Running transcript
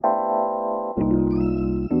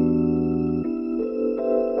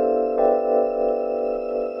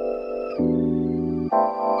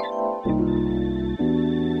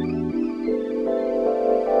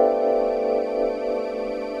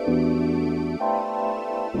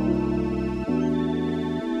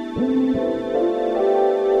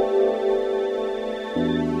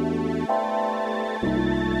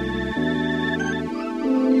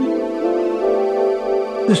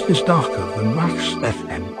This is darker than Wax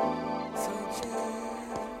FM.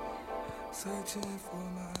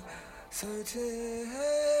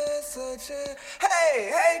 Searching.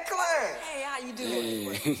 Hey, Clarence. Hey, how you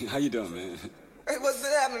doing? Hey, how you doing, man? Hey, what's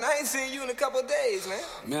been happening? I ain't seen you in a couple of days, man.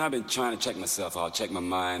 Man, I've been trying to check myself out, check my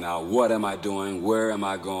mind out. What am I doing? Where am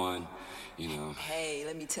I going? You know. Hey,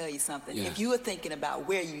 let me tell you something. Yeah. If you were thinking about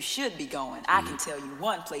where you should be going, I can tell you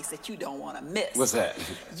one place that you don't want to miss. What's that?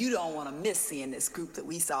 You don't want to miss seeing this group that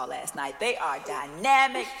we saw last night. They are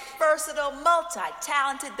dynamic, versatile,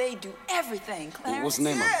 multi-talented. They do everything, Clarence. What's the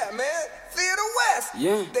name of it? Yeah, man. Theater West.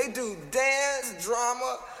 Yeah. They do dance,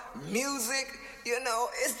 drama, music. You know,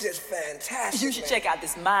 it's just fantastic. You should check out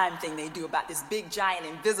this mime thing they do about this big, giant,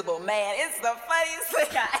 invisible man. It's the funniest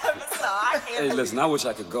thing I ever saw. I can't Hey, listen, I wish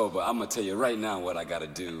I could go, but I'm going to tell you right now what I got to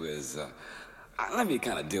do is, let me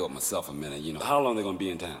kind of deal with myself a minute, you know. How long they going to be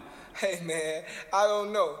in town? Hey, man, I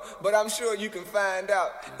don't know, but I'm sure you can find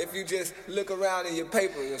out if you just look around in your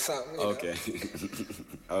papers or something. You Okay.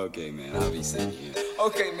 Okay, man, I'll be sitting here. know?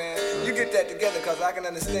 Okay, man, you get that together because I can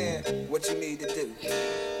understand what you need to do.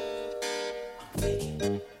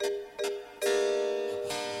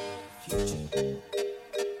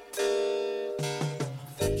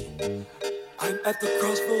 I'm at the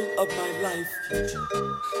crossroad of my life.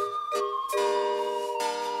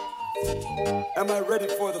 Am I ready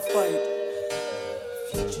for the fight?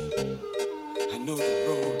 I know the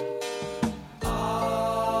road.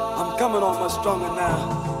 I'm coming on much stronger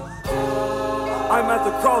now. I'm at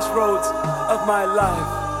the crossroads of my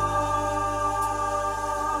life.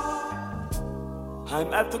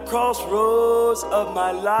 I'm at the crossroads of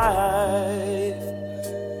my life.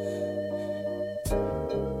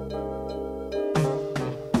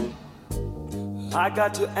 I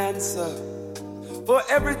got to answer for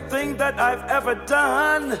everything that I've ever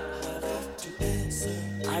done.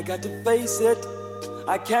 I got to face it.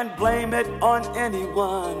 I can't blame it on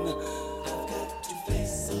anyone.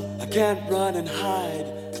 I can't run and hide,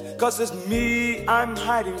 'cause it's me I'm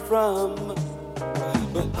hiding from.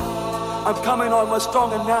 But I'm coming on much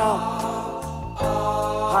stronger now.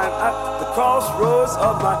 I'm at the crossroads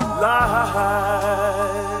of my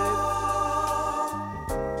life.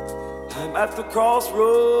 I'm at the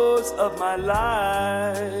crossroads of my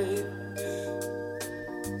life.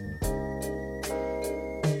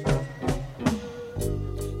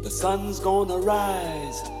 The sun's gonna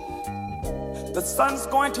rise. The sun's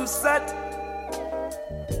going to set.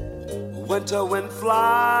 Winter wind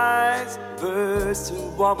flies, birds to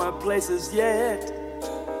warmer places yet.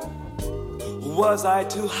 Was I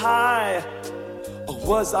too high, or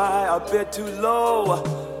was I a bit too low?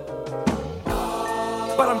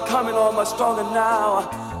 But I'm coming on much stronger now.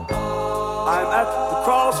 I'm at the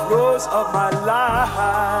crossroads of my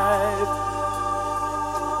life.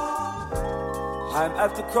 I'm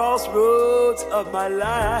at the crossroads of my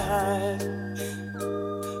life.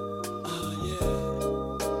 Oh yeah.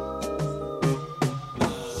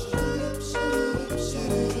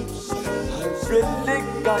 I really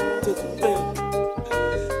got to think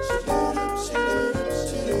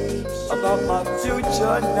about my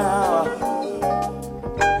future now.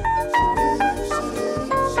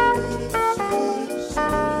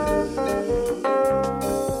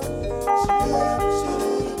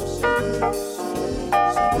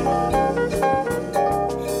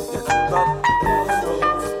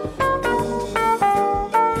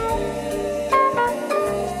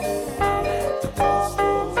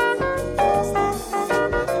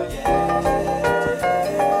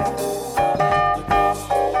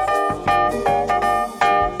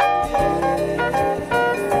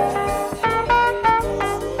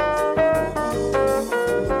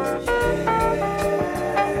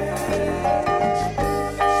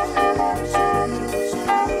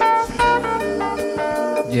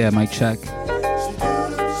 Yeah, mic check.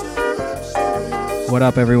 What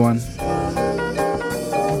up, everyone?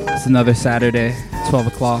 It's another Saturday, 12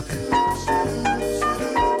 o'clock.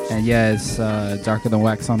 And yeah, it's Darker Than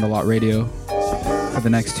Wax on the Lot Radio for the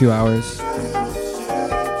next 2 hours.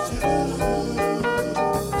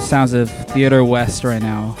 Sounds of Theater West right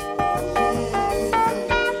now.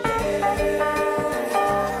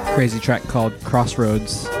 Crazy track called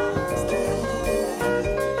Crossroads.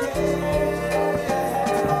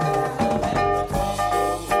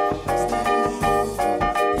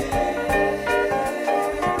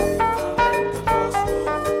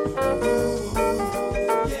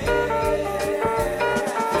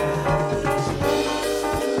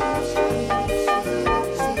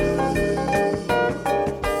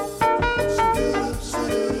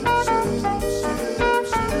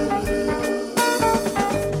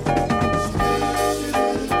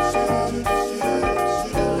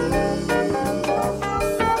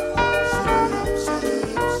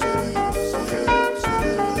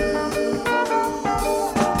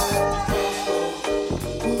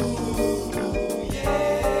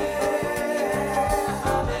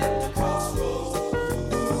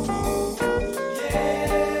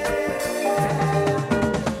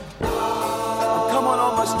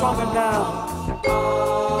 stronger now.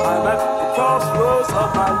 I'm at the crossroads of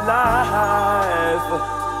my life.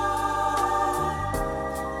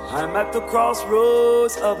 I'm at the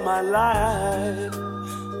crossroads of my life.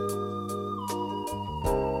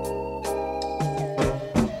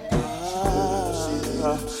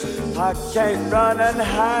 I can't run and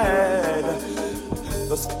hide.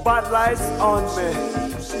 The spotlight's on me.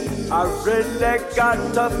 I really got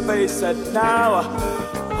to face it now.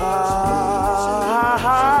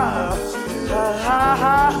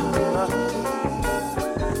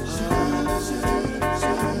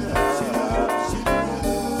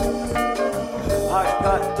 I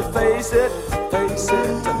got to face it, face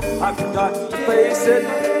it. I've got to face it,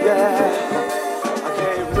 yeah. I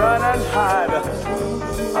can't run and hide.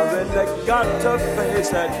 I really got to face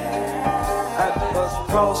it. At the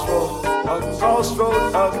crossroads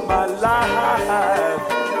of my life.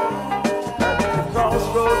 At the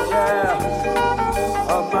crossroads, yeah,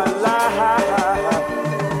 of my life.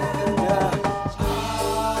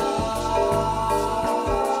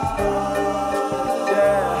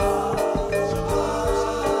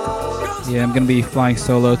 Yeah, I'm gonna be flying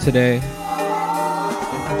solo today.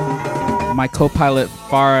 My co-pilot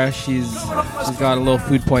Farah, she's got a little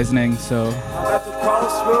food poisoning, so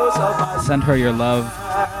send her your love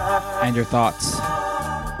and your thoughts.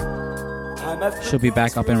 She'll be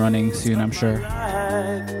back up and running soon, I'm sure.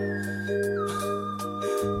 I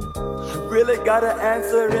really gotta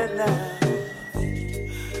answer it now.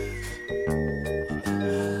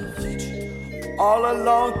 All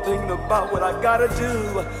along thinking about what I gotta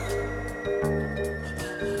do.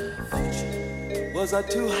 Was I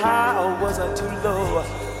too high or was I too low?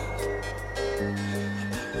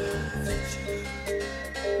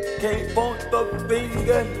 Can't point the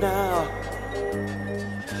finger now.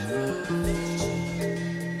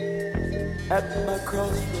 At my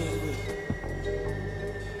crossroads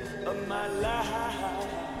of my life.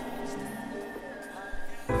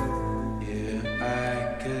 Yeah,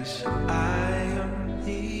 I guess I am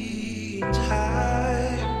the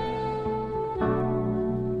type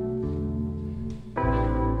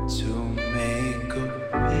to make a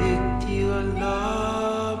big deal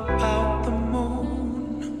about the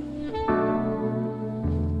moon.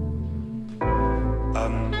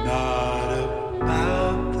 I'm not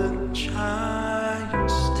about the giant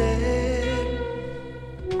step.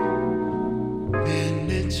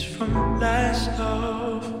 Minutes from last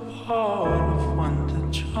of all of wonder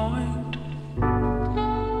joined.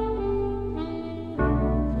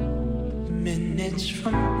 Minutes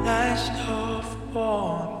from last of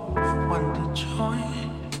all of wonder joined.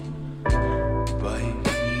 By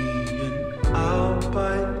me and out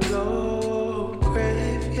by your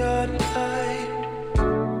graveyard light.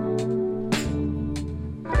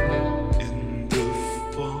 In the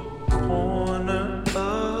far corner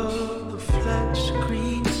of the flat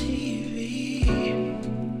screen TV,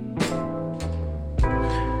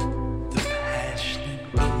 the passionate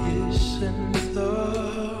kiss and the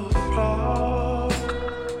frog,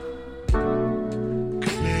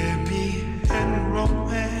 Clemmy and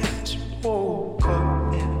romance woke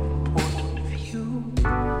up in point of view.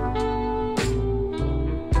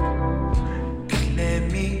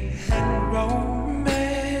 Clemmy and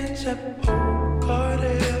romance at Bogart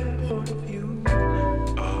Airport View.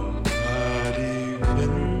 I'm not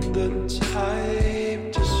even the type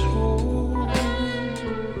to swoon.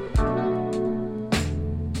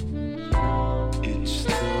 It's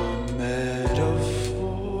the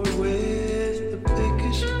metaphor with the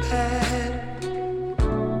biggest pad.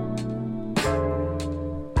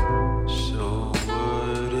 So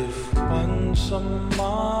what if once a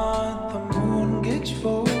month the moon gets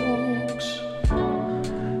folks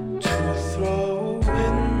to throw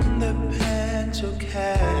in the pencil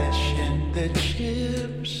cash and the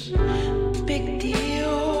chips? Big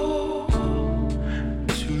deal.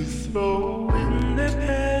 To throw in the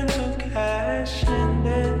pencil cash and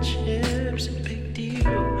the chips. Big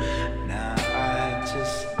deal. Now I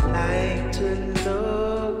just like to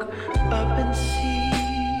look up and see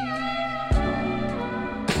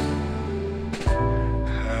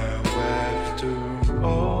how after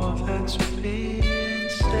all that's been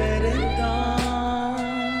said and done,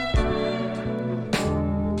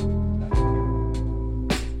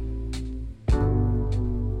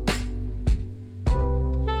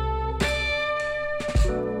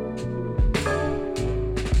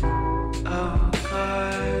 our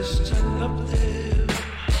guys still up there.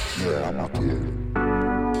 Yeah, I'm up here.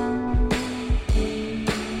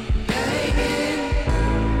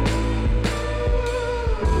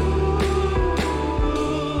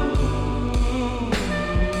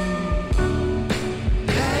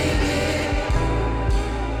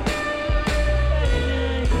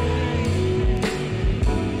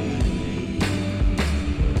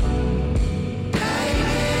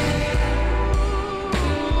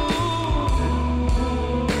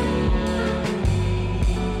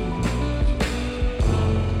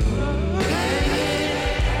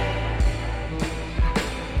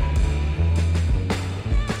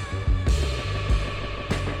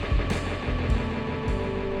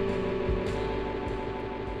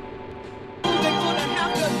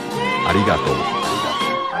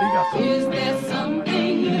 Is there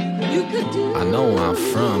something you could do? I know where I'm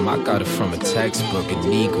from, I got it from a textbook. A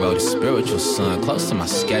Negro, the spiritual son, close to my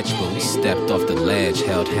sketchbook. We stepped off the ledge,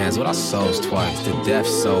 held hands with our souls twice. The death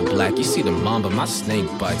so black, you see the mamba, my snake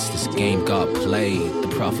bites. This game got played, the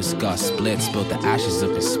prophets got split. Spilled the ashes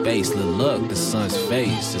up in space, look, the sun's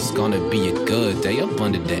face. It's gonna be a good day up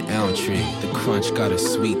under the elm tree. The crunch got a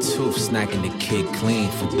sweet tooth, snacking the kid clean.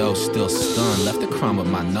 For those still stunned, left the crumb of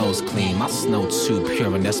my nose clean. My snow too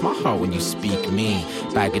pure, and that's my heart when you speak mean.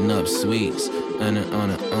 Bagging up sweets,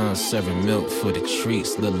 serving milk for the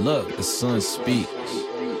treats. Look, the sun speaks.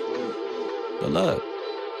 Look.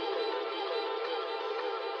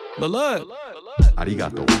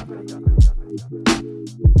 Arigato.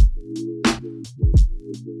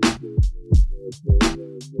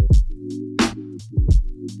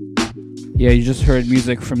 Yeah, you just heard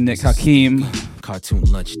music from Nick Hakim, cartoon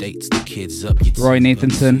lunch dates, the kids up. Roy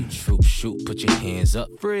Nathanson. Shoot, put your hands up,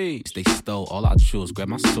 freeze. They stole all our jewels,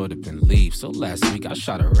 grabbed my sword up and leave. So last week I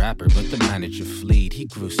shot a rapper, but the manager fleed. He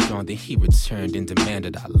grew strong, then he returned and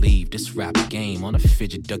demanded I leave. This rap game on a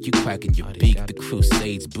fidget duck, you cracking your beak. The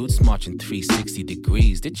Crusades boots marching 360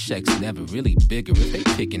 degrees. The checks never really bigger if they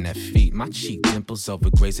picking that feet. My cheek dimples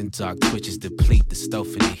overgrazing, dark twitches deplete. The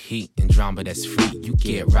stove for the heat and drama that's free. You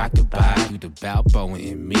get rockabye, you the Balboa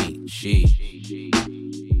and me.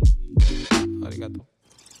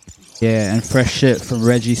 Yeah, and fresh shit from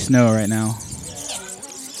Reggie Snow right now.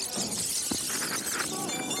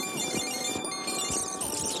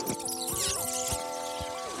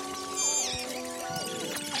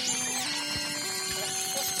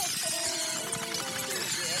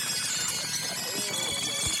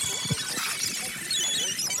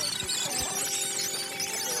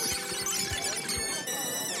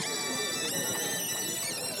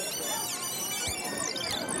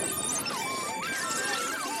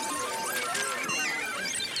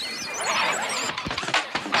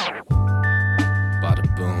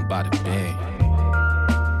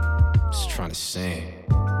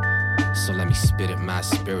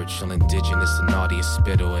 Indigenous and audience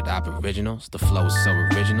spittle at aboriginals. The flow is so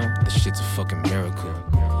original, the shit's a fucking miracle.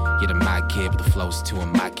 Yeah, the mic kid, but the flow's too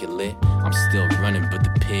immaculate. I'm still running, but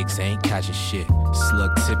the pigs ain't catching shit.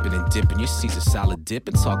 Slug tipping and dipping, your Caesar salad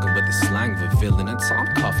dipping. Talking with the slang of a villain until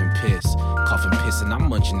I'm coughing piss. Coughing piss and I'm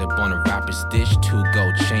munching up on a rapper's dish. 2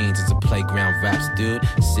 gold chains as a playground raps dude.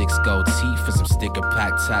 6 gold teeth and some sticker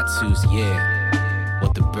pack tattoos, yeah.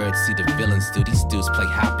 What the birds see the villains do. These dudes play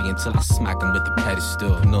happy until I smack them with the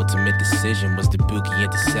pedestal. Penultimate decision was to boogie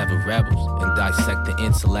into 7 rebels and dissect the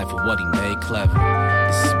intellect for what he made clever.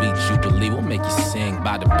 This sweet jubilee will make you sing.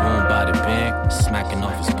 Bada boom, bada bang, smacking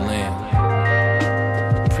off his bland.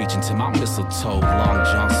 Preaching to my mistletoe, Long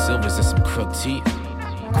John Silvers and some crooked teeth.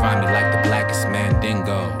 Grimy like the blackest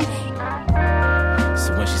mandingos.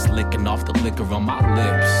 So when she's licking off the liquor on my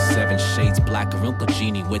lips, 7 shades blacker, Uncle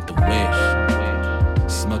Genie with the wish.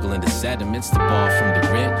 Smuggling the sediments, the ball from the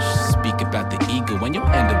rich. Speak about the ego when you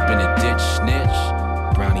end up in a ditch, snitch.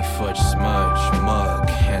 Brownie fudge smudge, mug.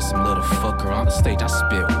 Handsome little fucker on the stage, I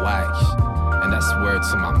spit wax. And that's word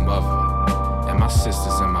to my mother. And my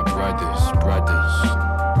sisters and my brothers.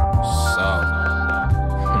 So,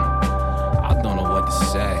 I don't know what to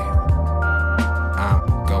say. I'm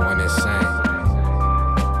going insane.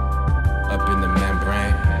 Up in the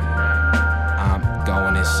membrane, I'm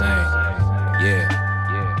going insane. Yeah.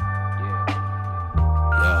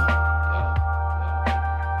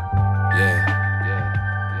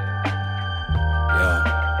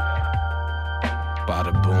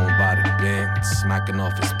 Smacking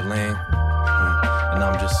off his bling, and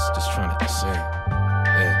I'm just trying to sing.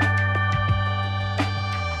 Yeah.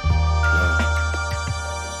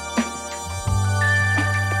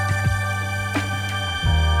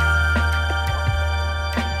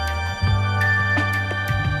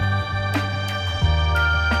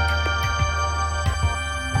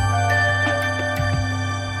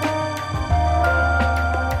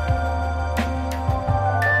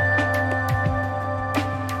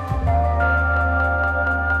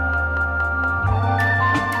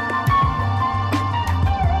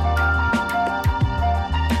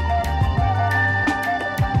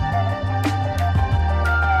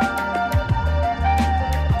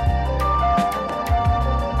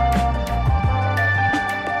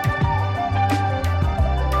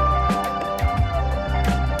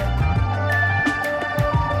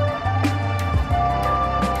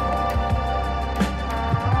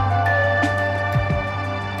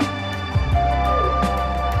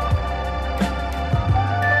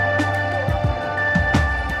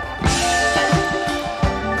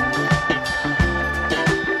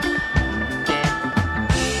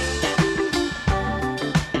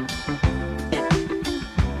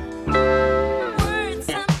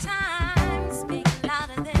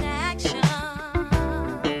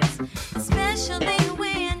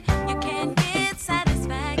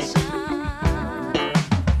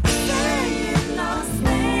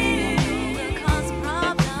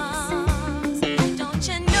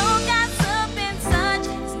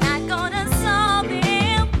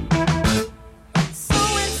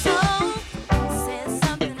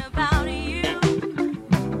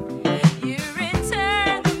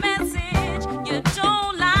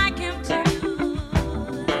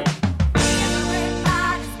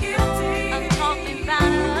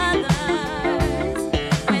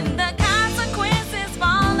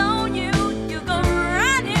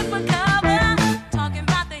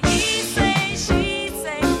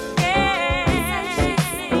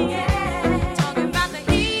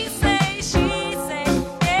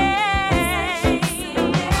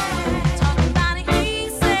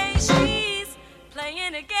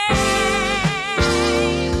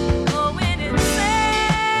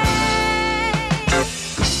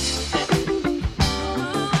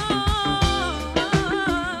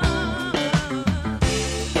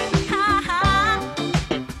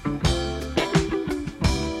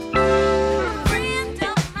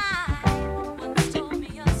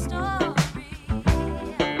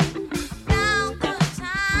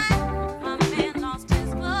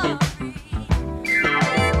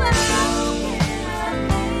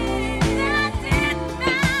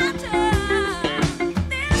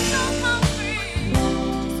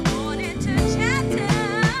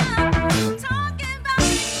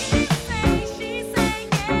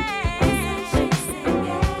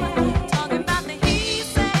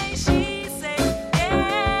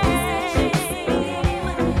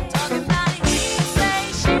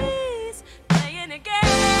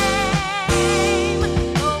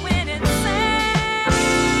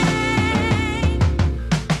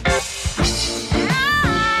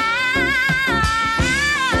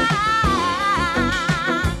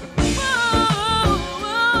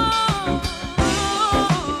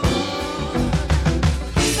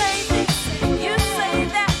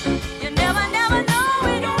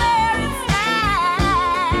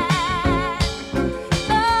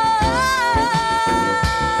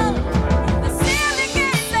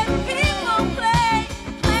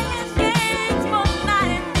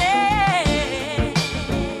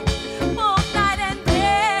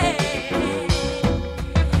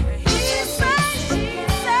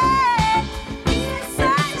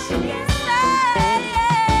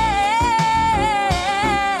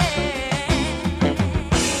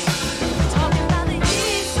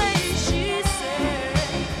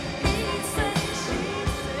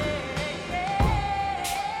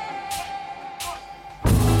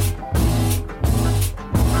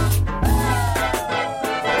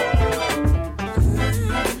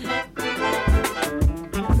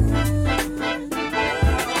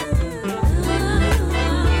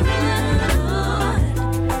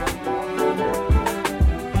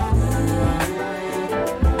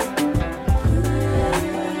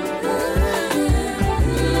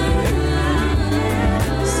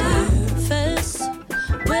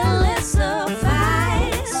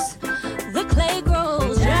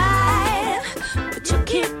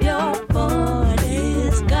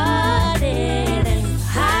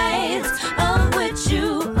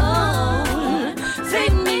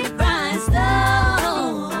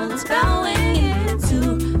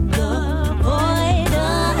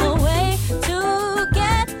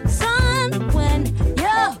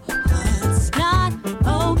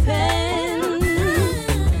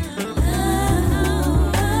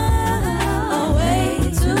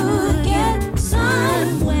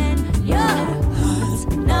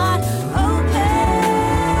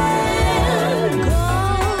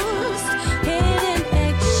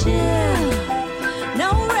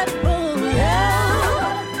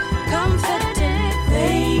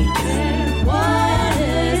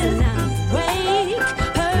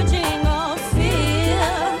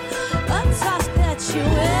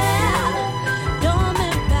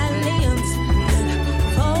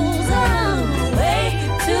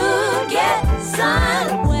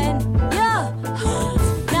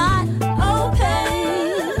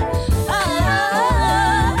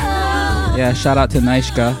 Yeah, shout out to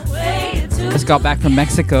Naishka. Just got back from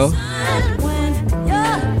Mexico,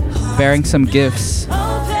 bearing some gifts.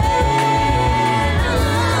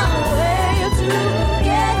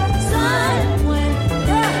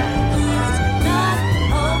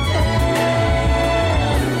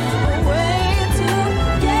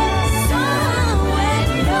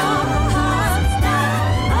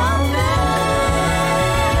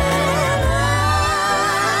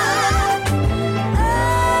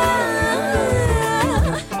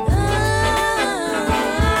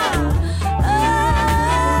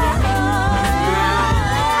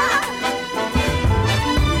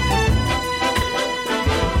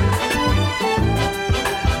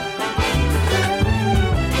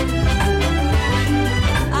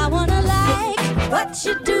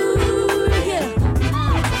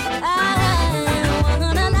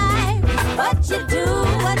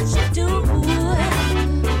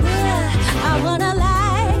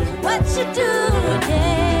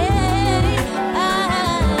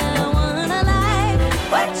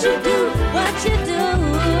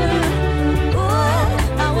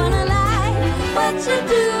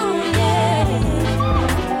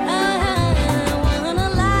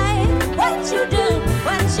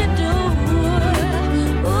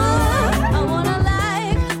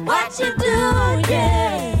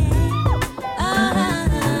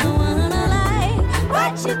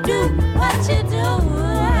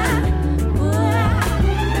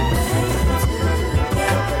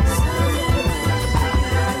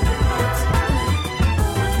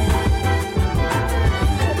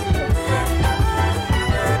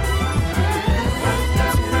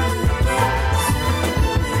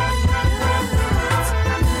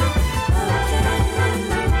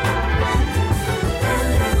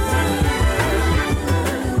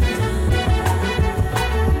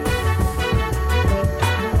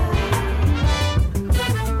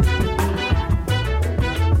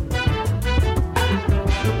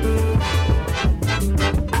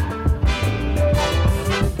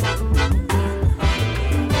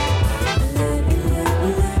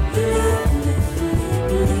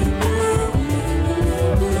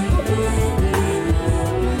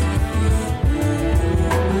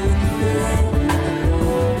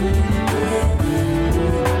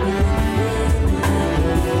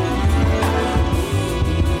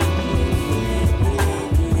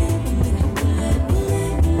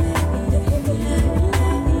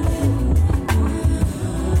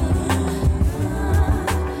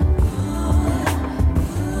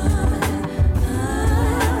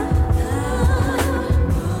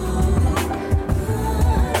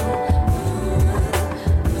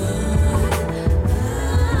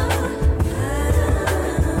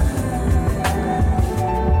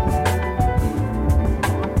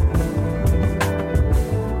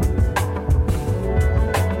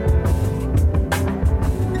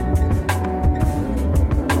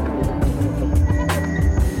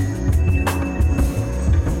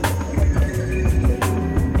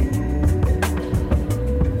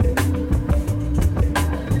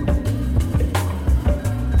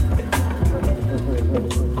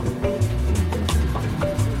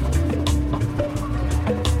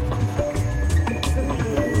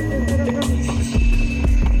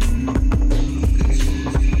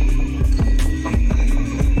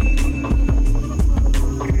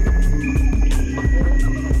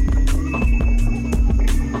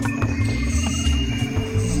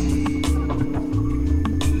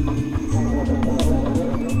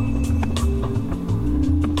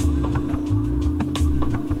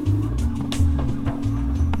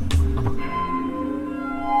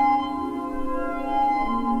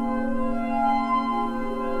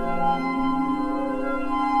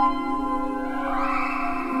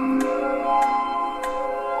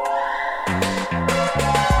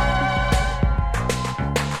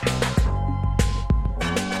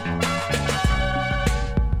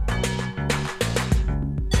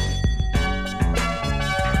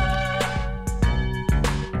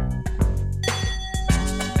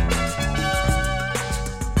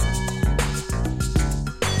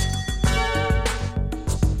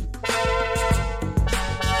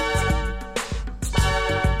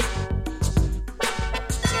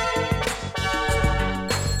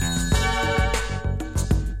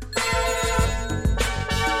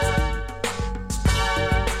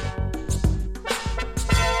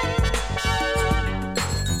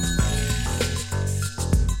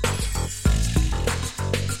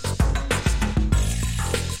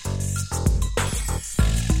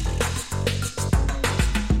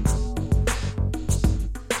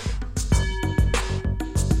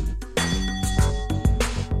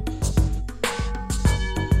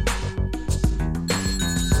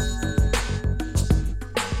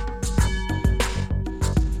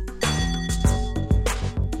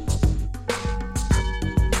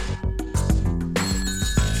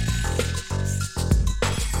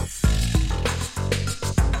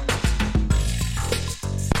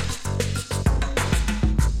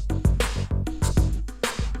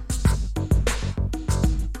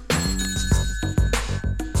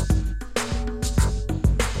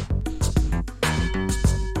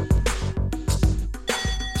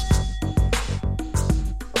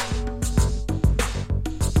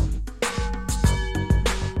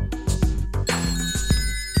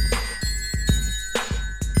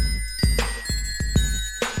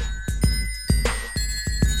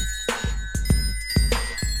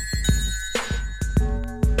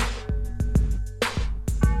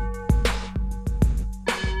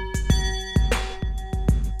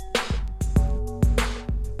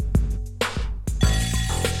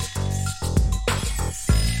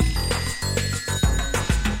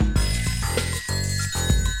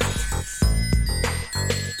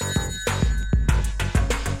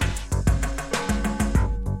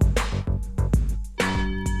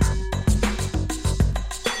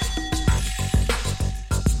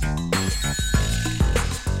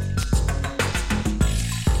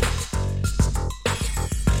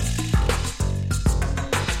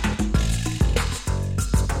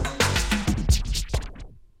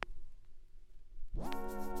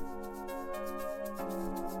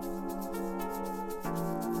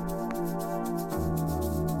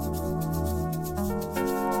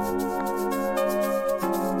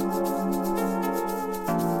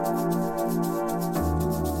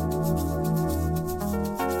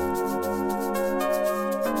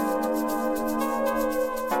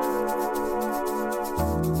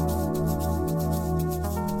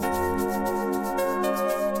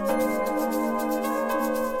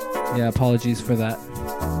 Yeah, apologies for that.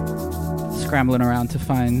 Scrambling around to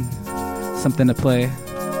find something to play.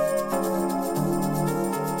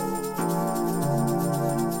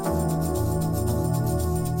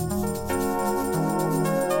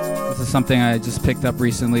 This is something I just picked up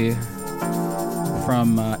recently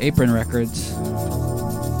from Apron Records.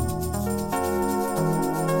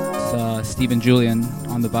 It's Stephen Julian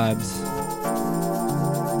on the vibes.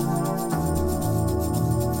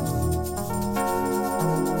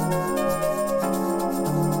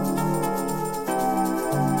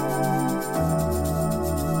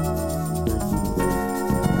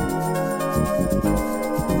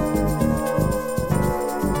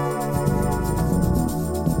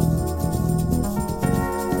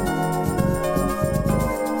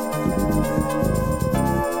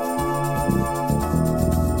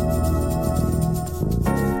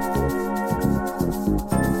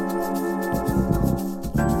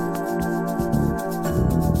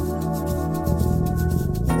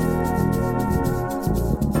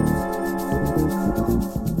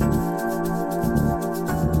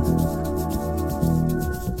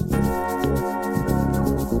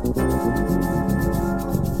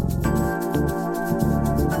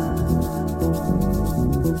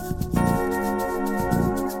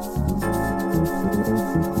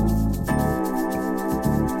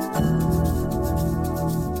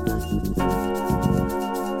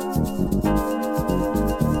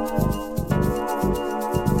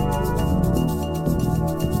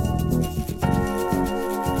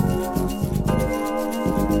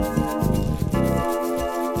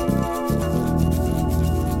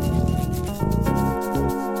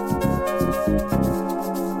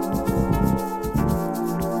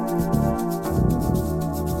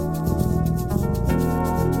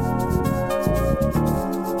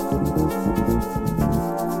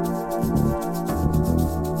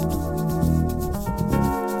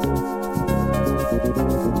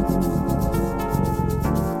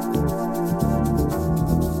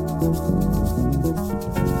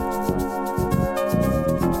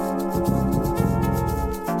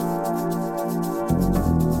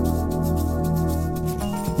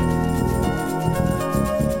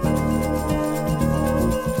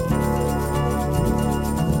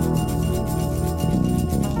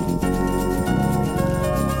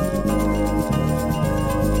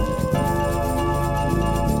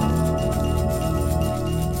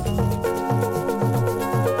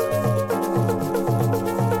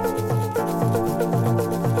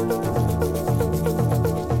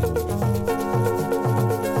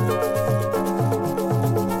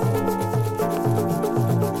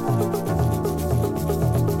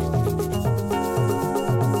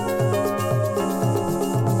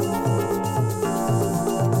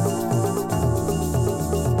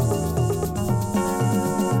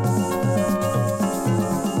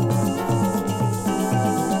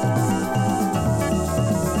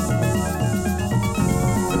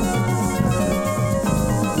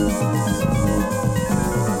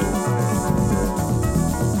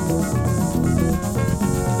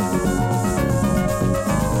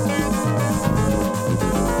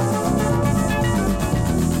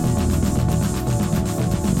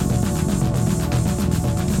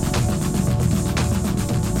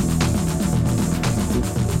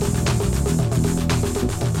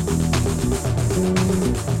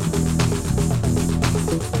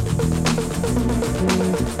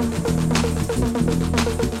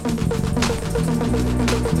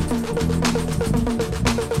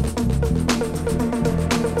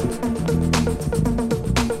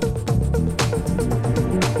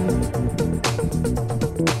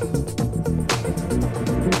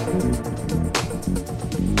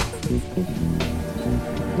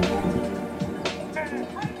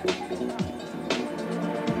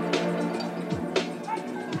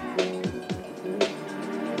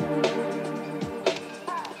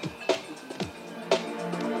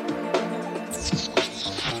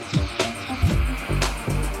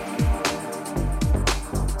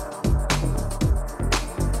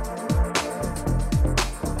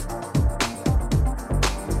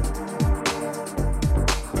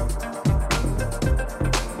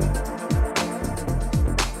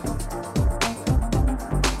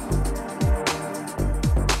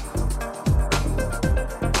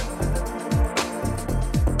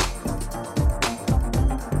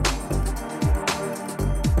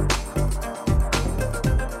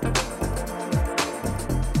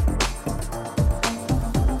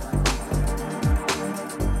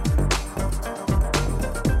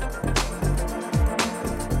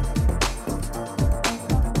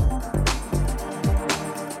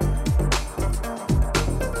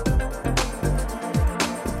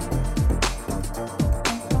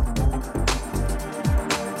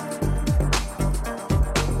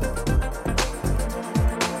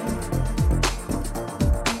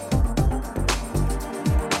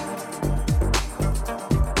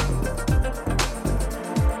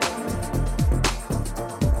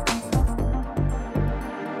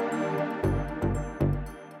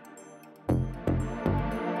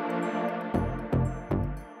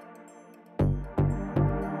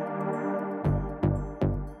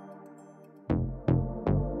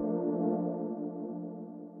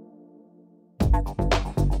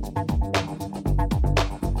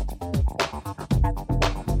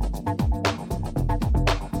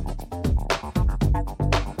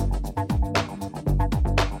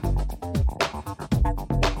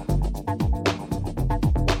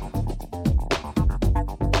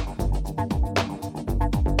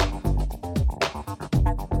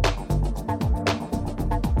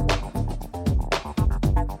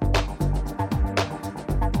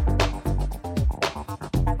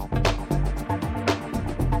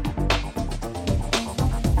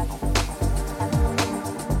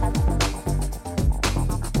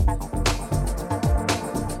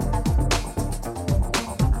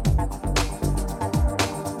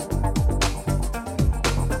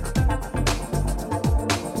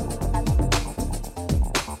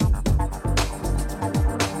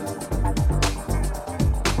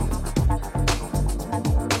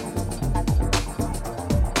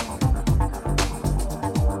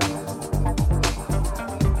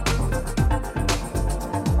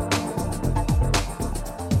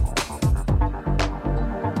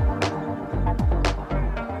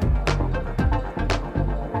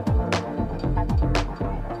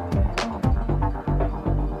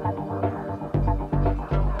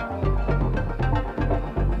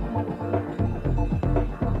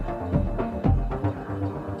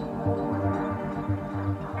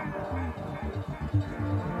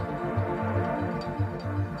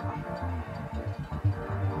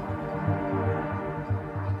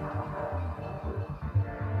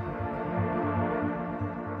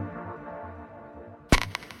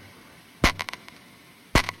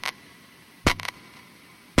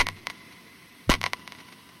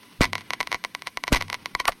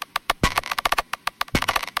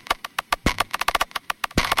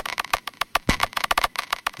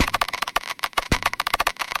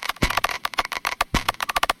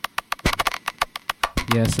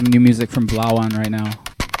 Yeah, some new music from Blawan right now.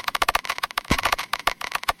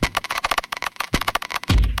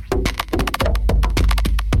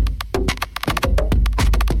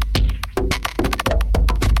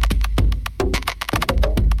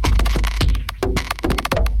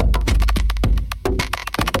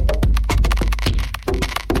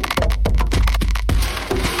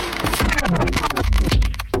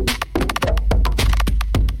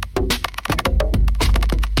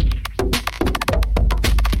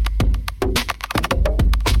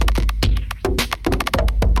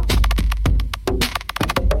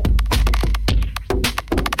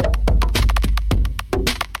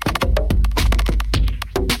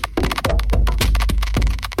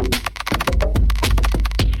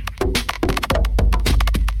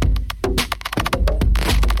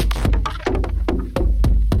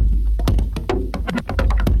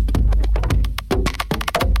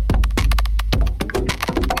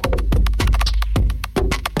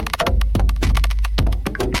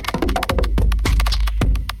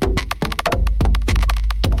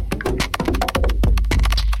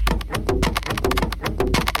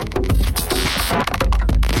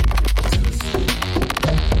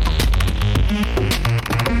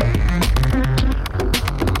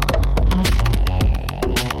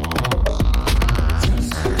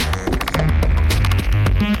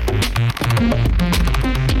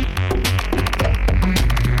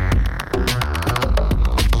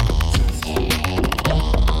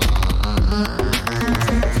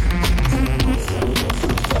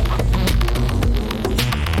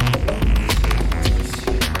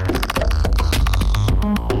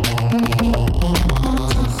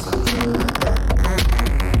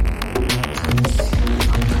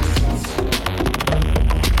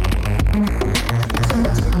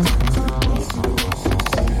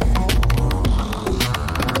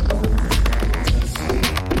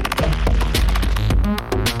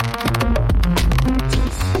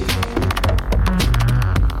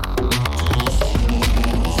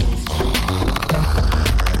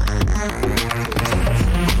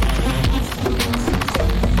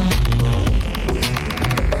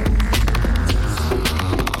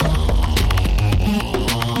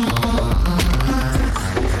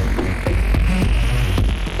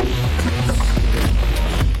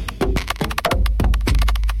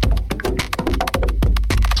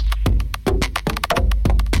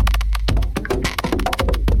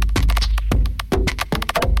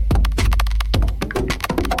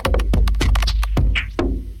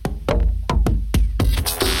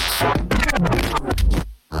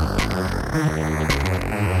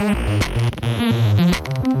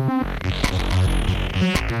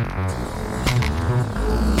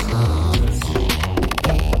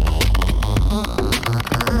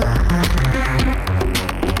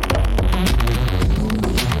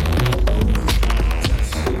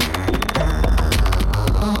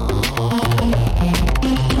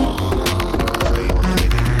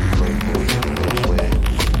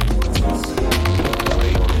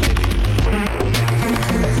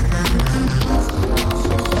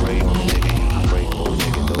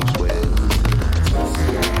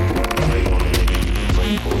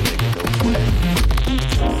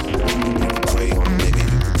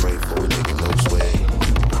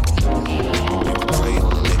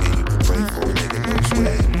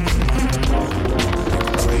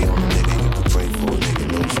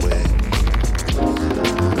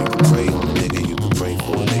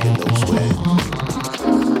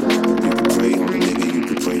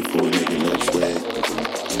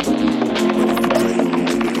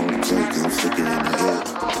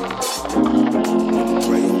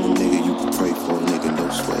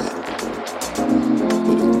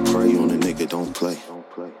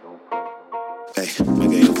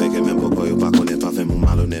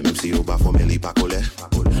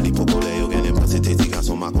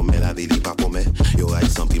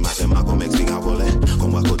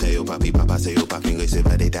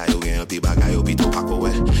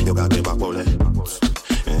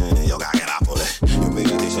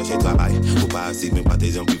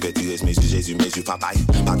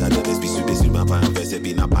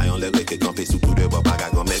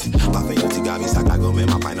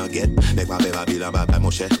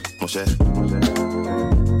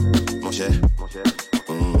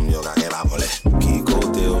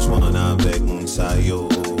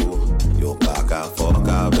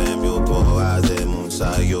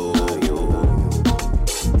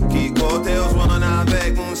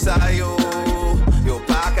 Ensayo.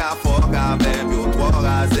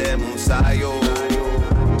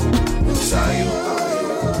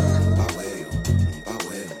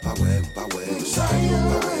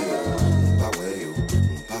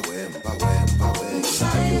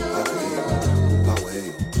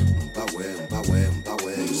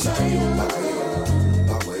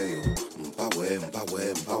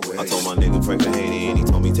 nigga pray for Haiti and he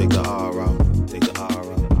told me take the R out. Take the R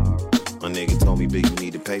out. My nigga told me, big, you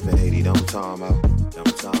need to pay for Haiti. Don't talk about.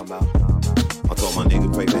 Don't talk about. I told my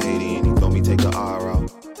nigga pray for Haiti and he told me take the R out.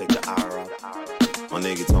 Take the R out. My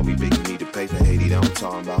nigga told me, big, you need to pay for Haiti. Don't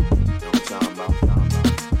talk about. Don't talk about.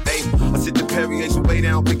 I sit the Perrier way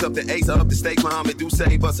down, pick up the ace, I up the steak, Muhammad do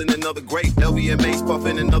say, bustin' another grape, LVMH,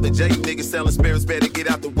 puffin' another J, niggas selling spirits, better get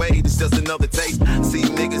out the way, this just another taste, see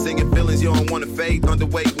niggas in your feelings, you don't wanna fade,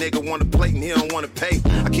 underweight, nigga wanna plate, and he don't wanna pay,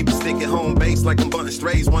 I keep a stick at home base, like I'm bunting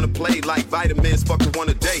strays, wanna play, like vitamins, fucking one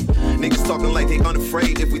a day, niggas talking like they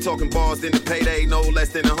unafraid, if we talking bars, then the payday no less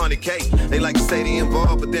than 100K, they like to say they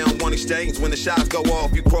involved, but they don't want exchange, when the shots go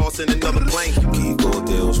off, you crossing another plane. Kiko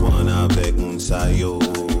Deus Juana avec un sayo.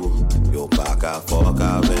 Yo pa ka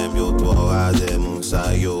foka vem, yo to raze moun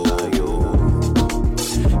sayo.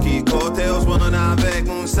 Ki kote os wana avec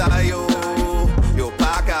moun sayo. Yo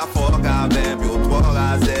pa ka foka vem, yo to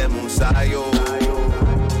raze moun sayo.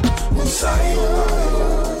 Moun sayo.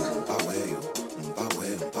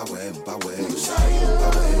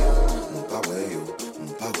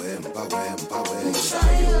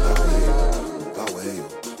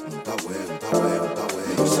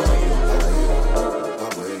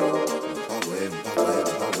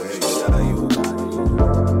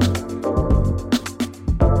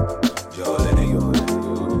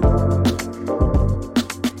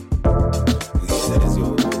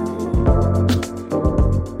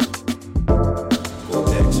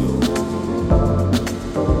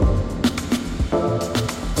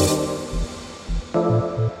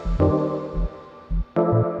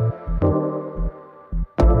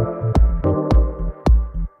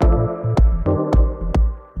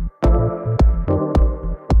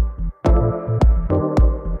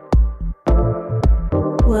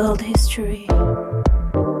 World history.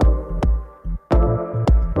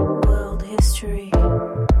 World history.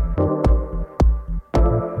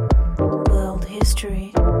 World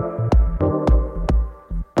history.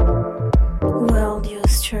 World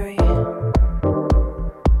history.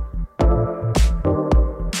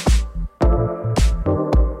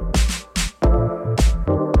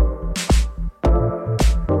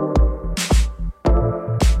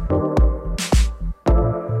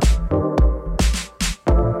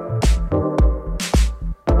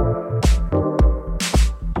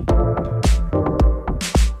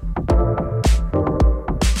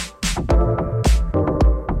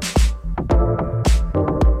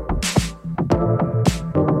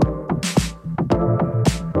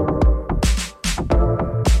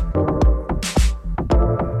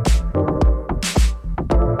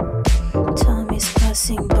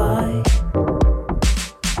 Passing by,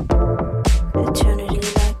 eternity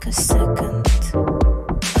like a second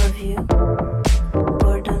of you.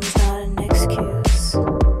 Boredom's not an excuse.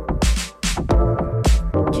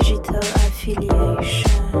 Digital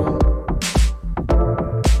affiliation,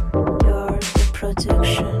 you're the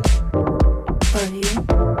projection of you.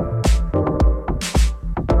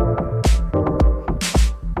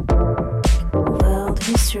 World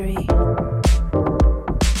history.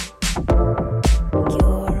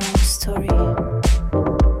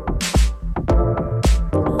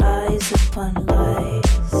 Upon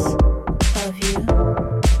lies of you.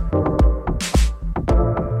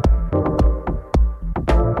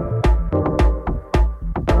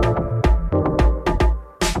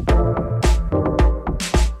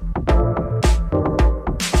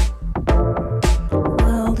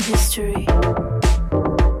 World history.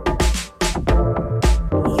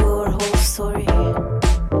 Your whole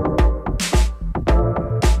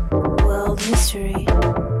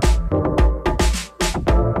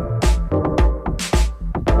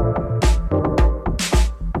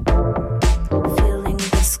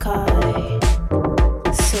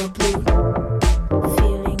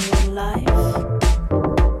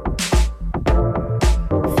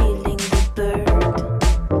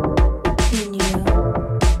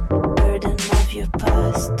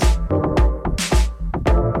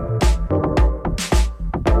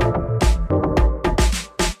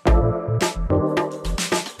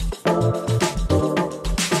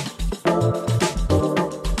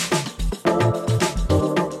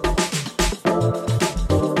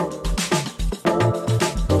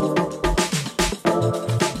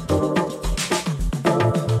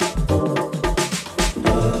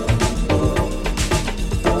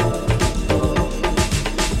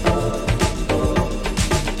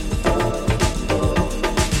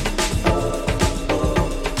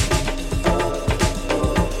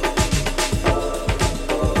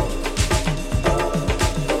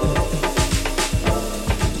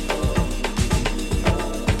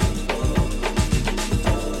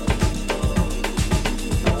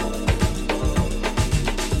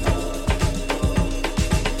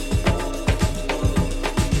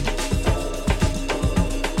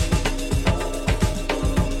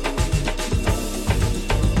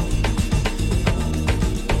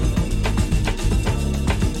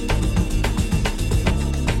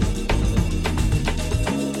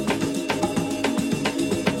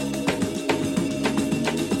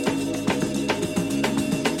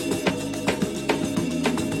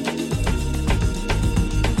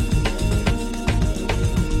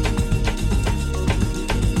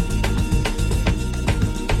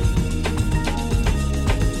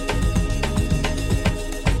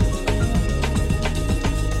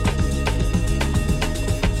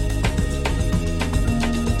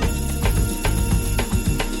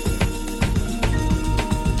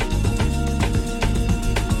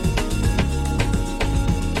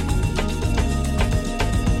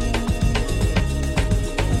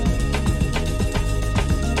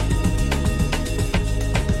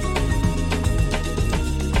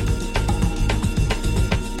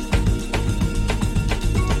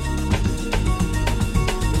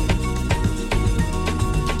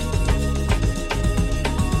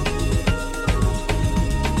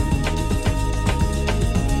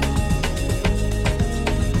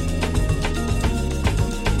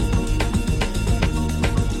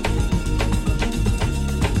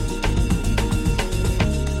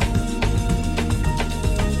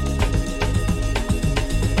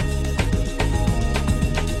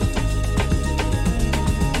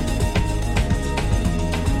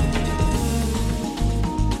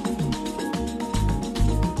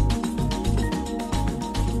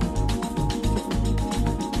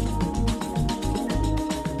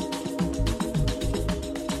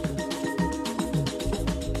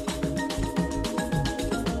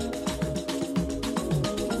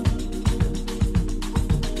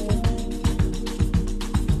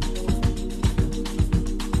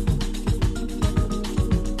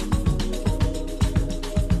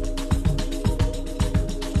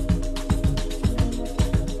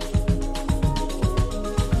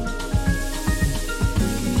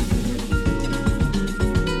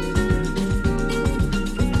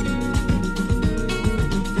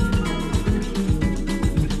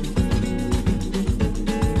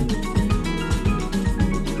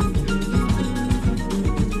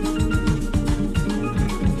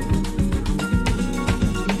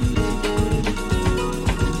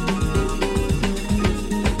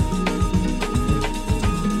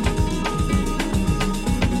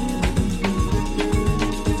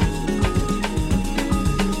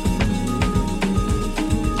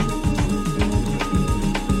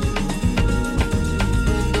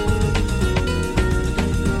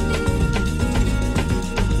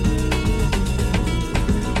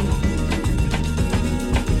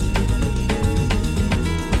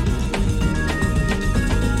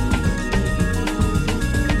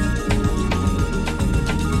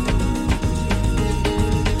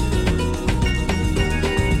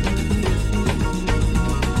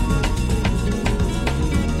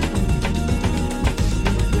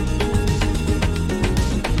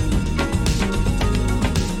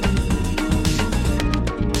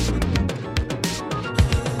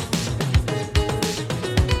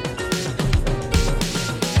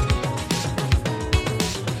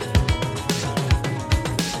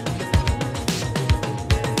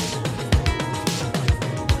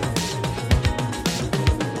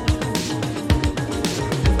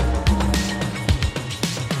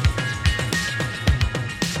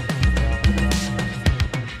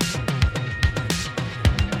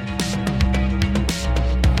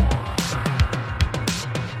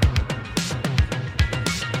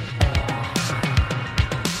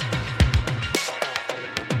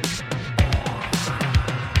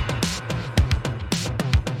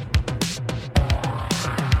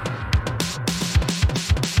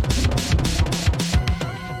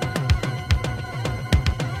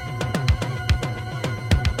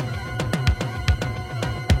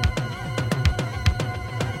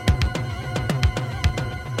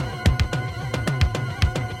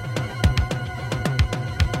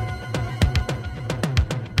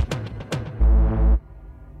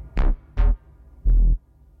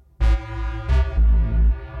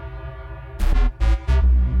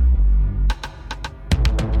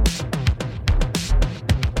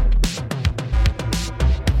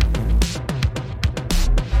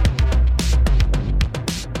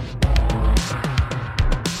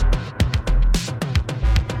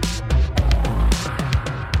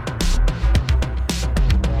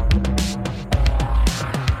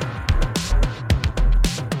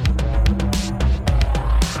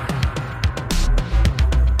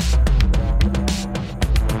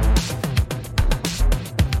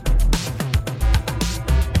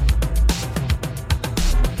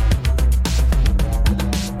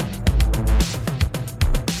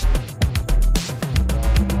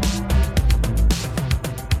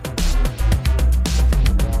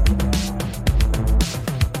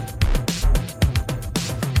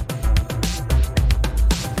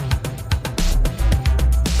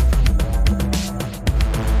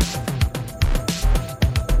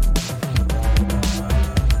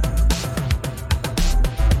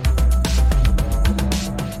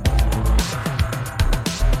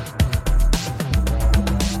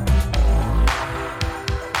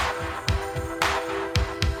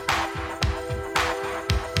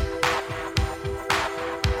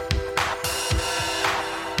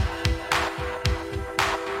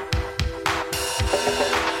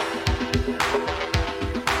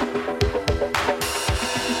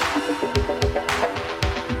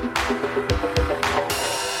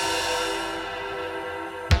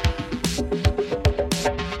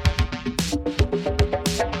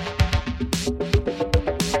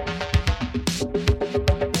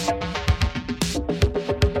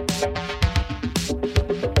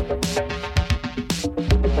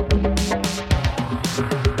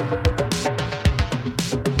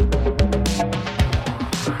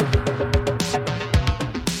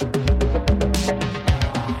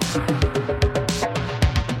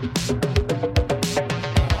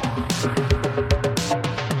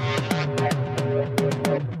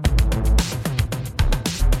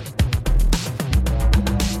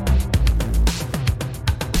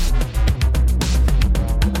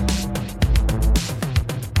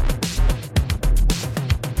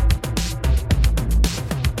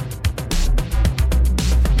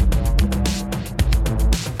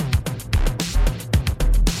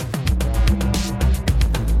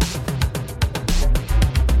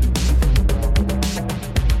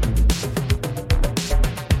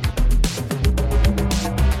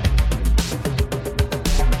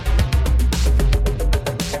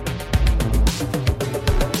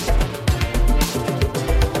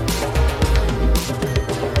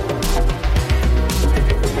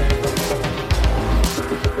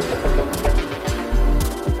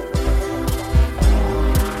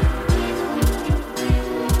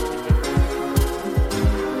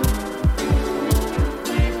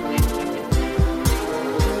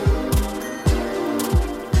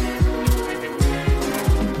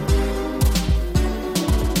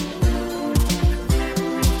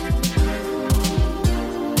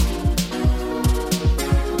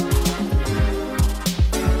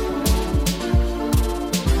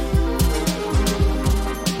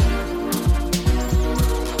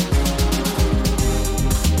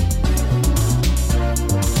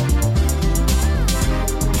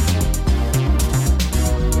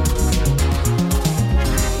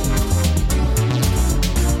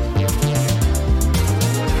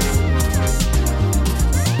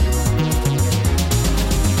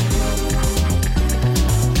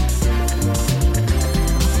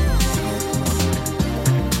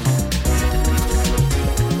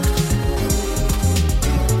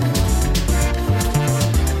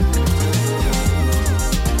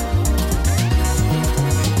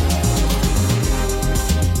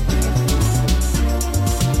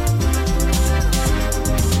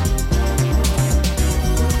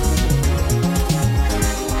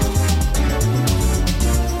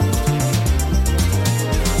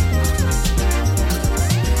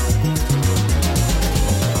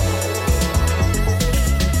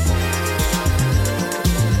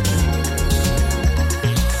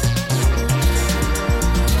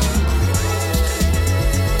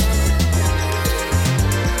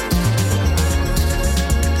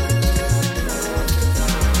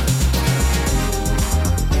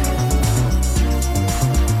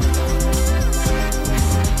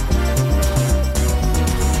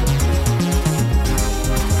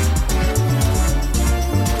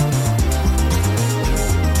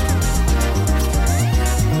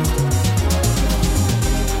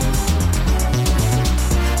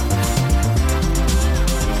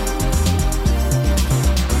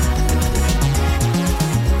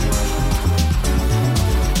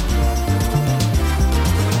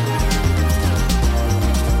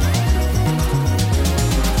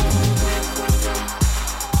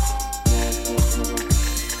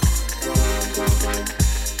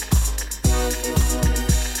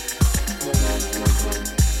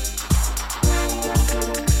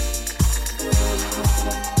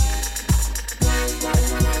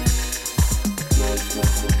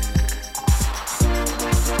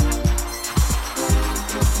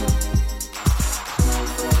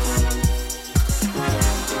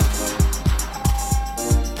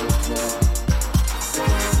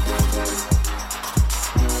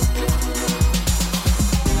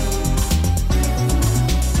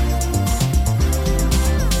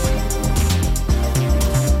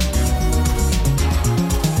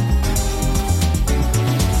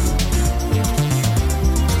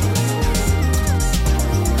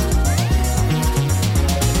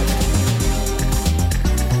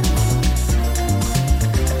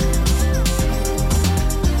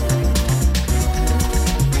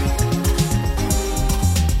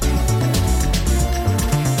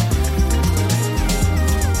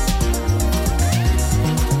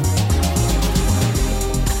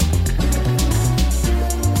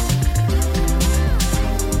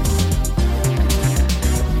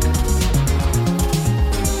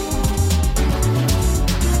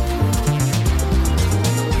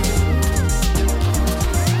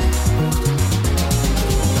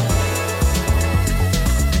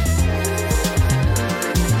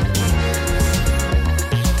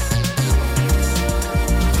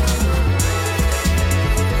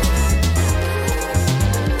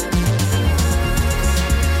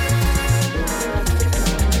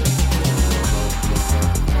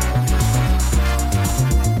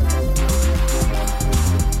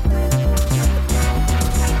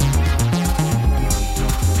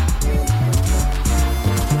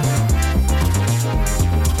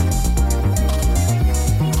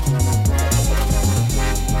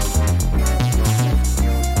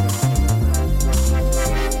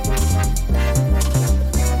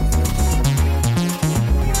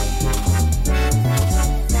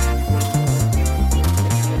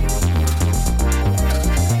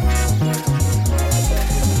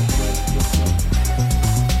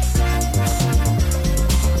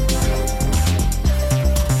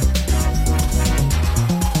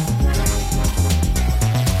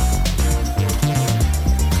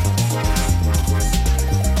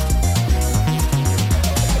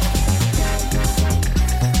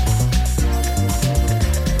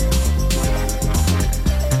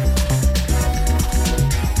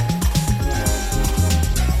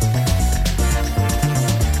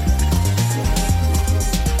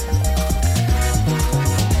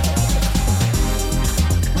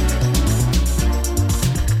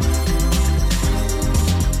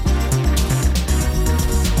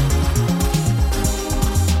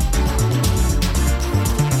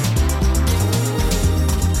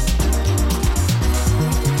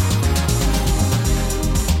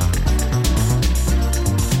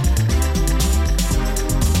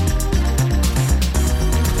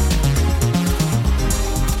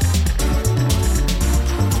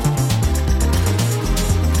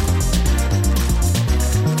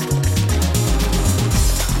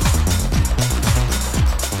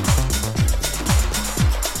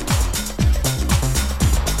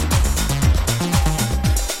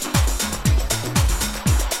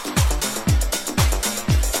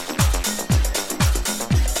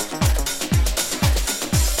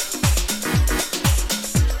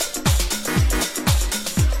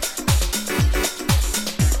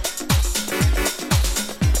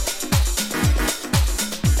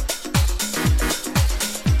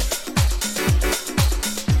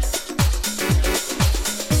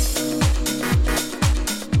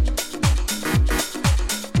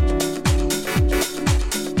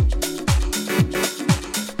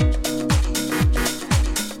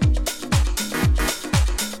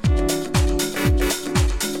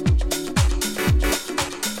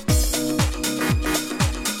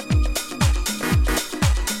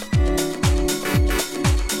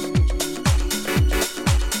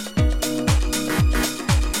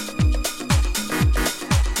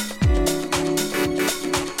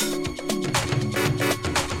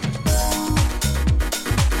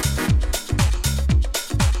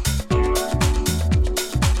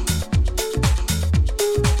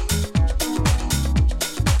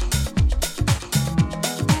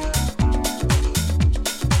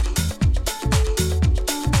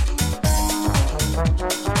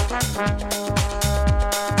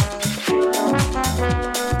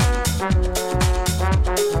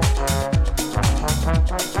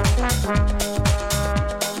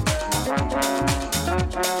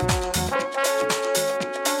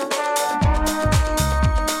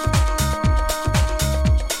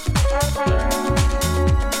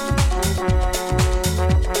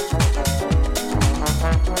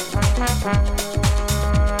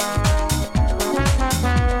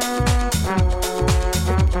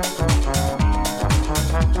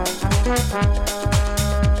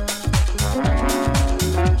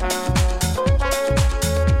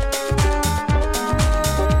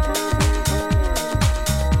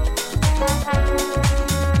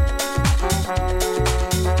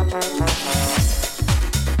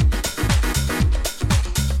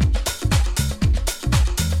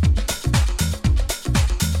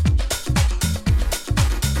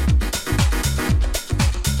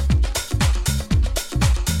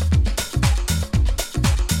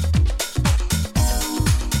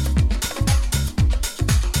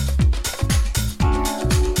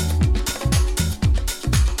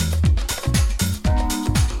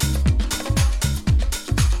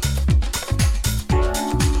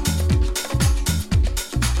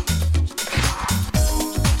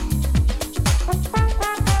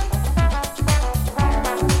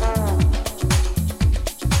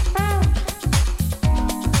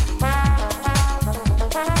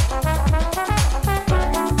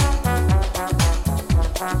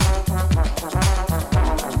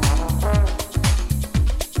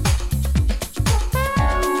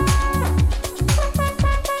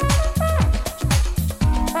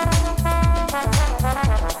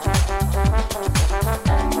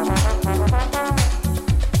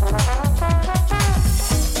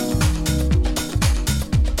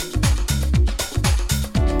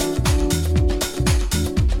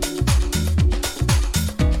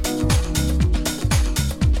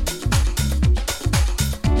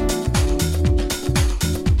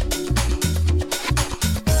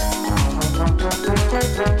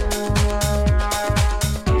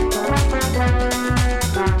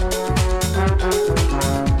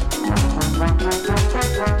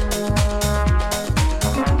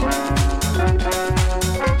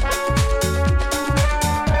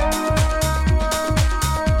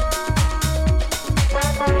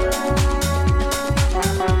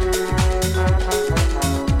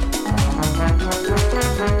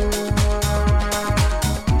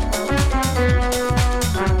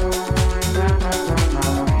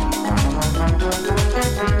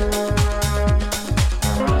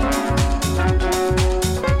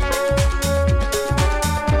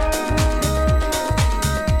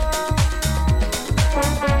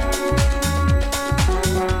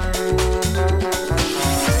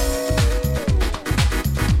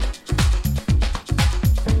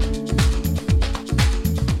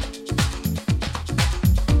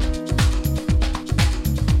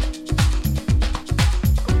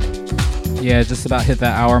Yeah, just about hit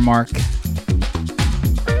that hour mark.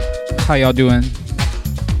 How y'all doing?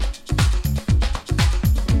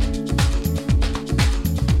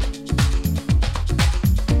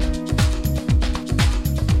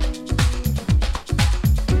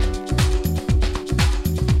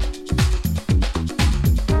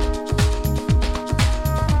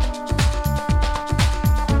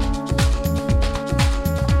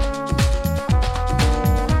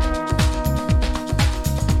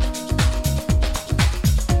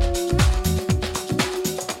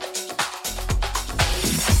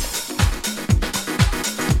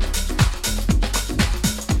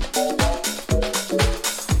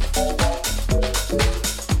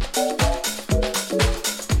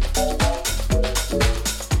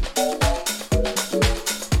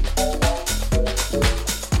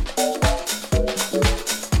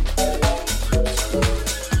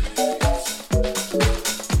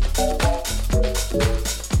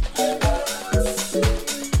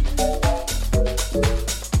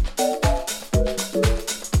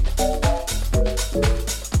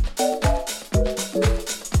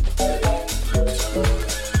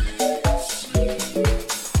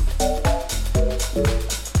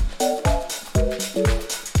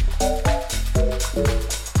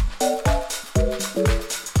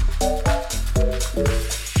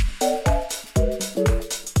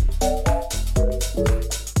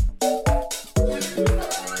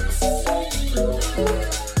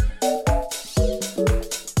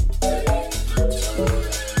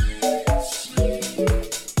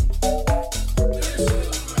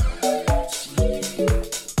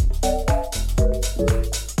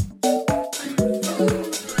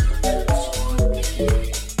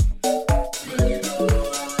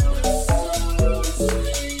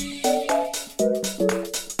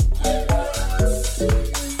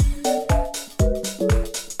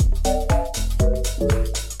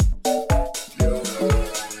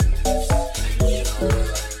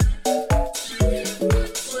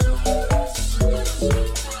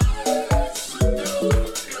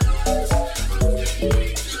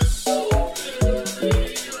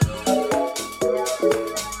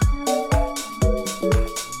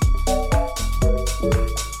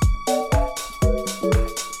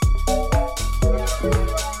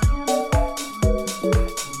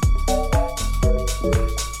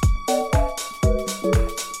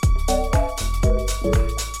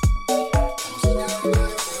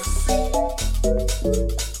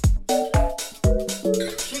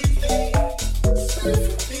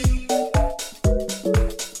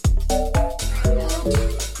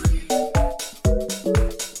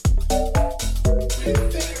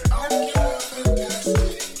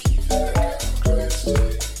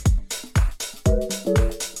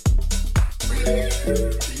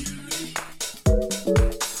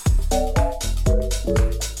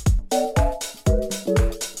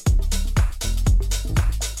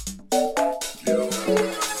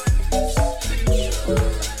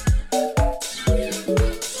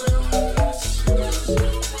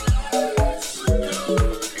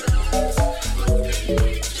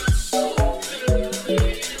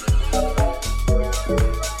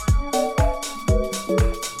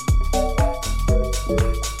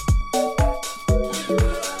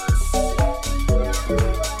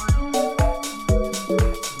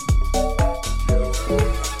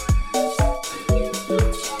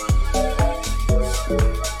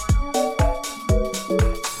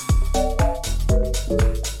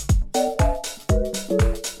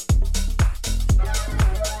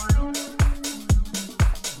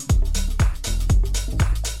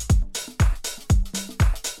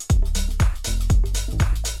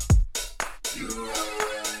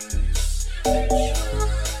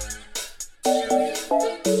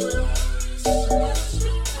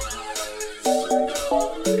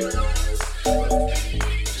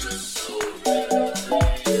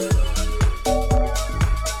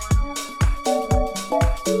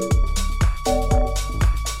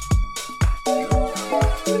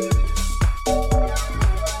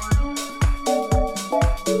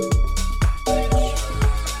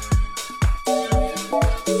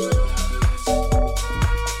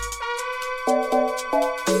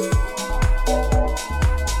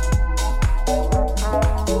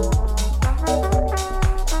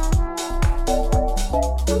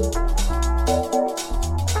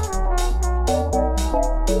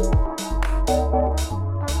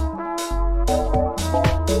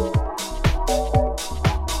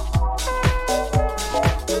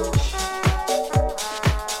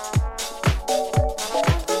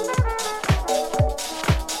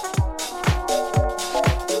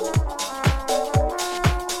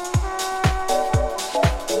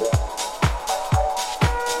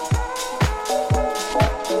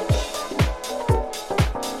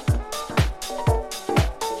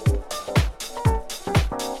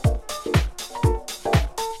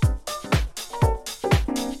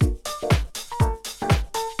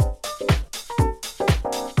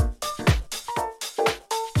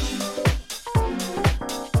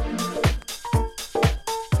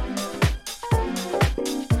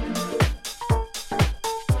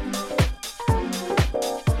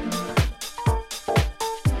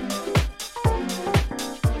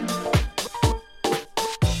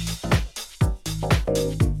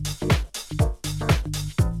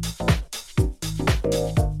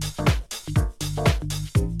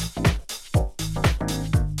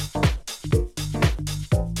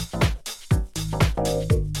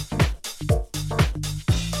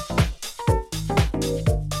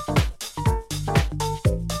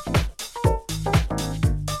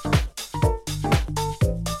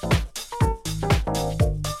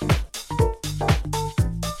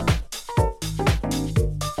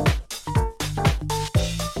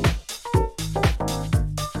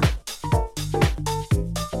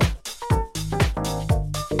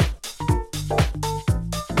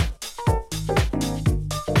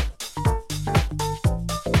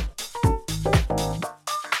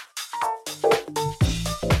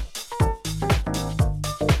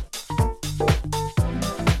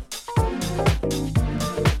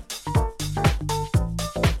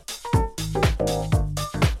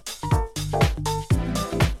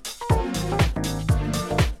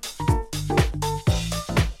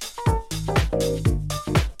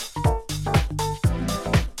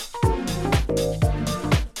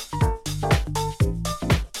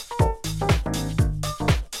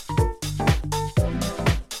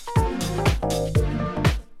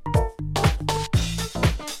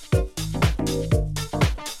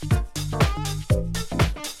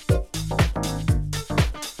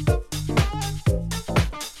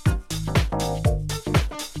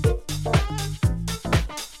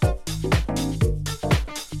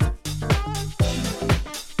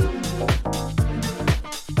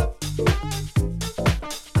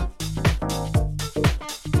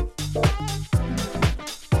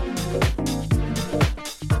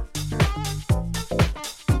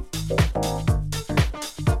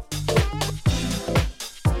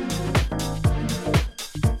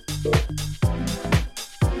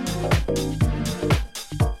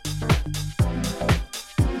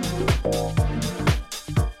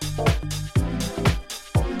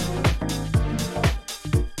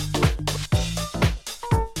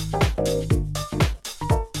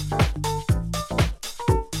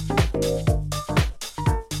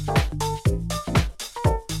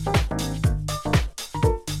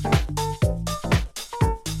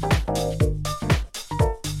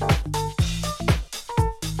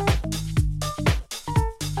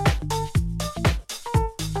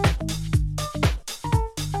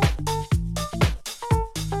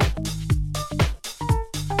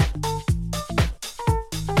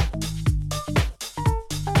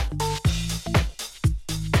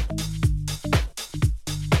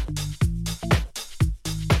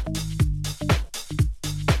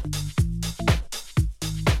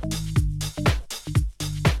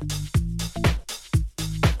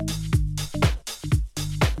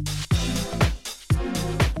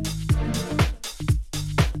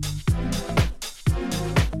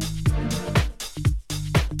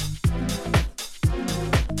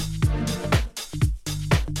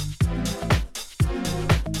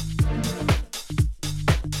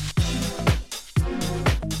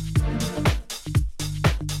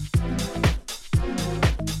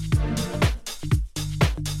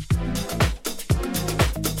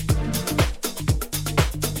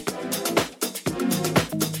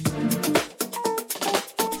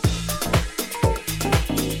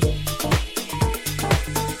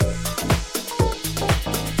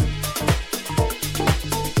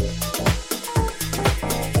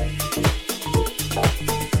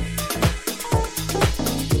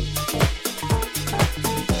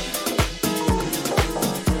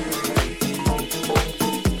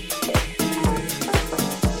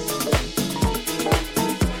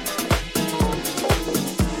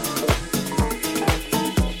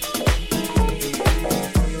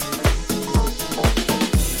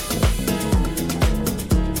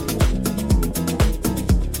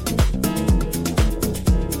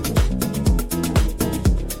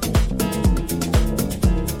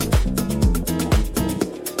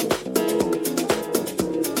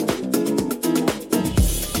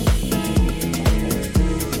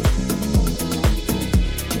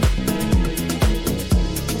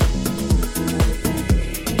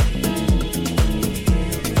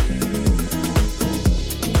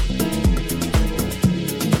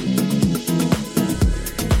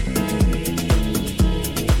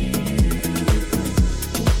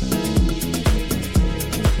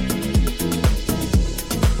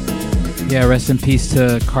 Yeah, rest in peace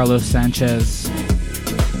to Carlos Sanchez.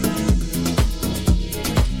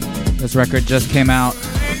 This record just came out.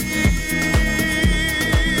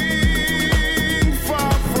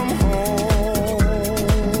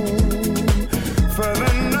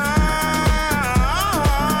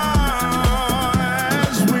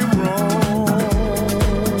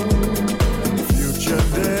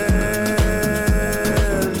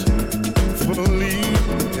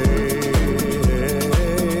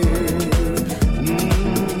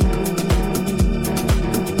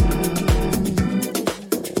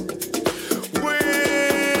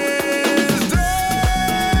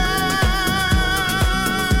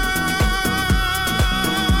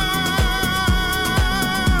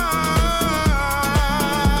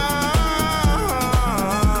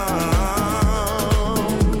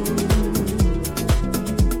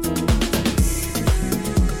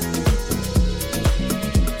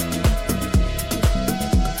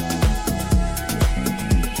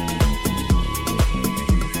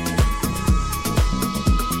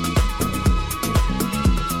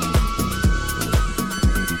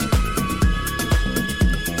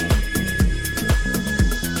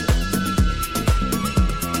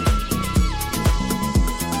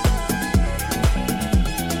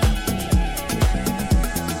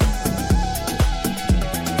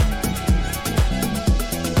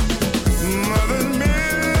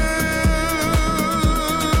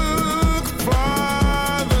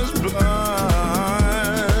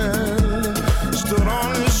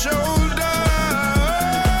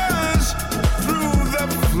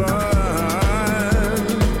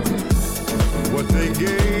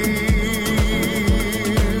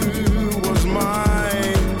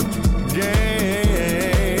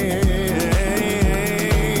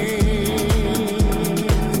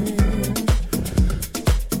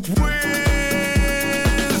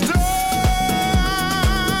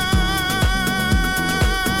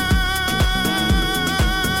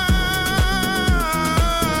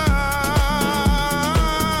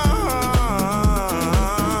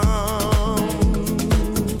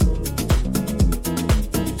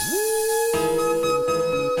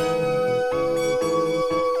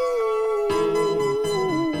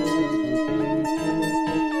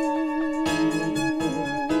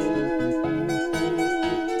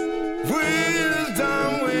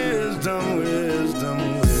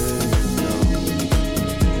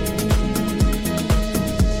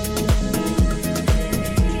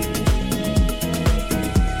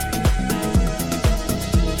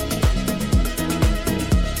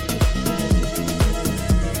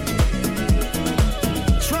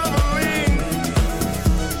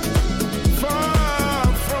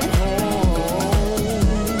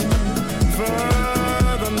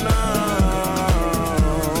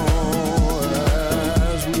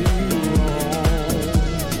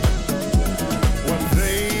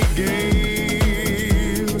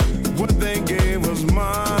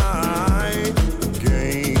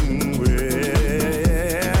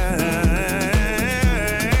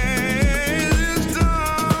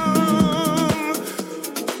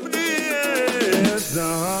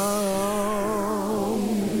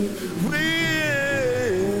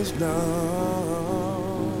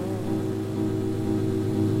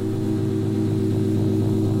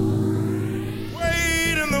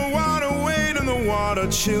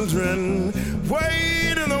 Children,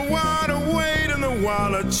 wade in the water, wade in the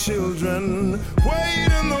water, children,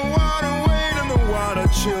 wade in the water, wade in the water,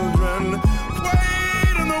 children,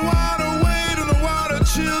 wade in the water, wade in the water,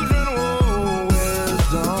 children. Oh,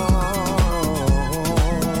 wisdom.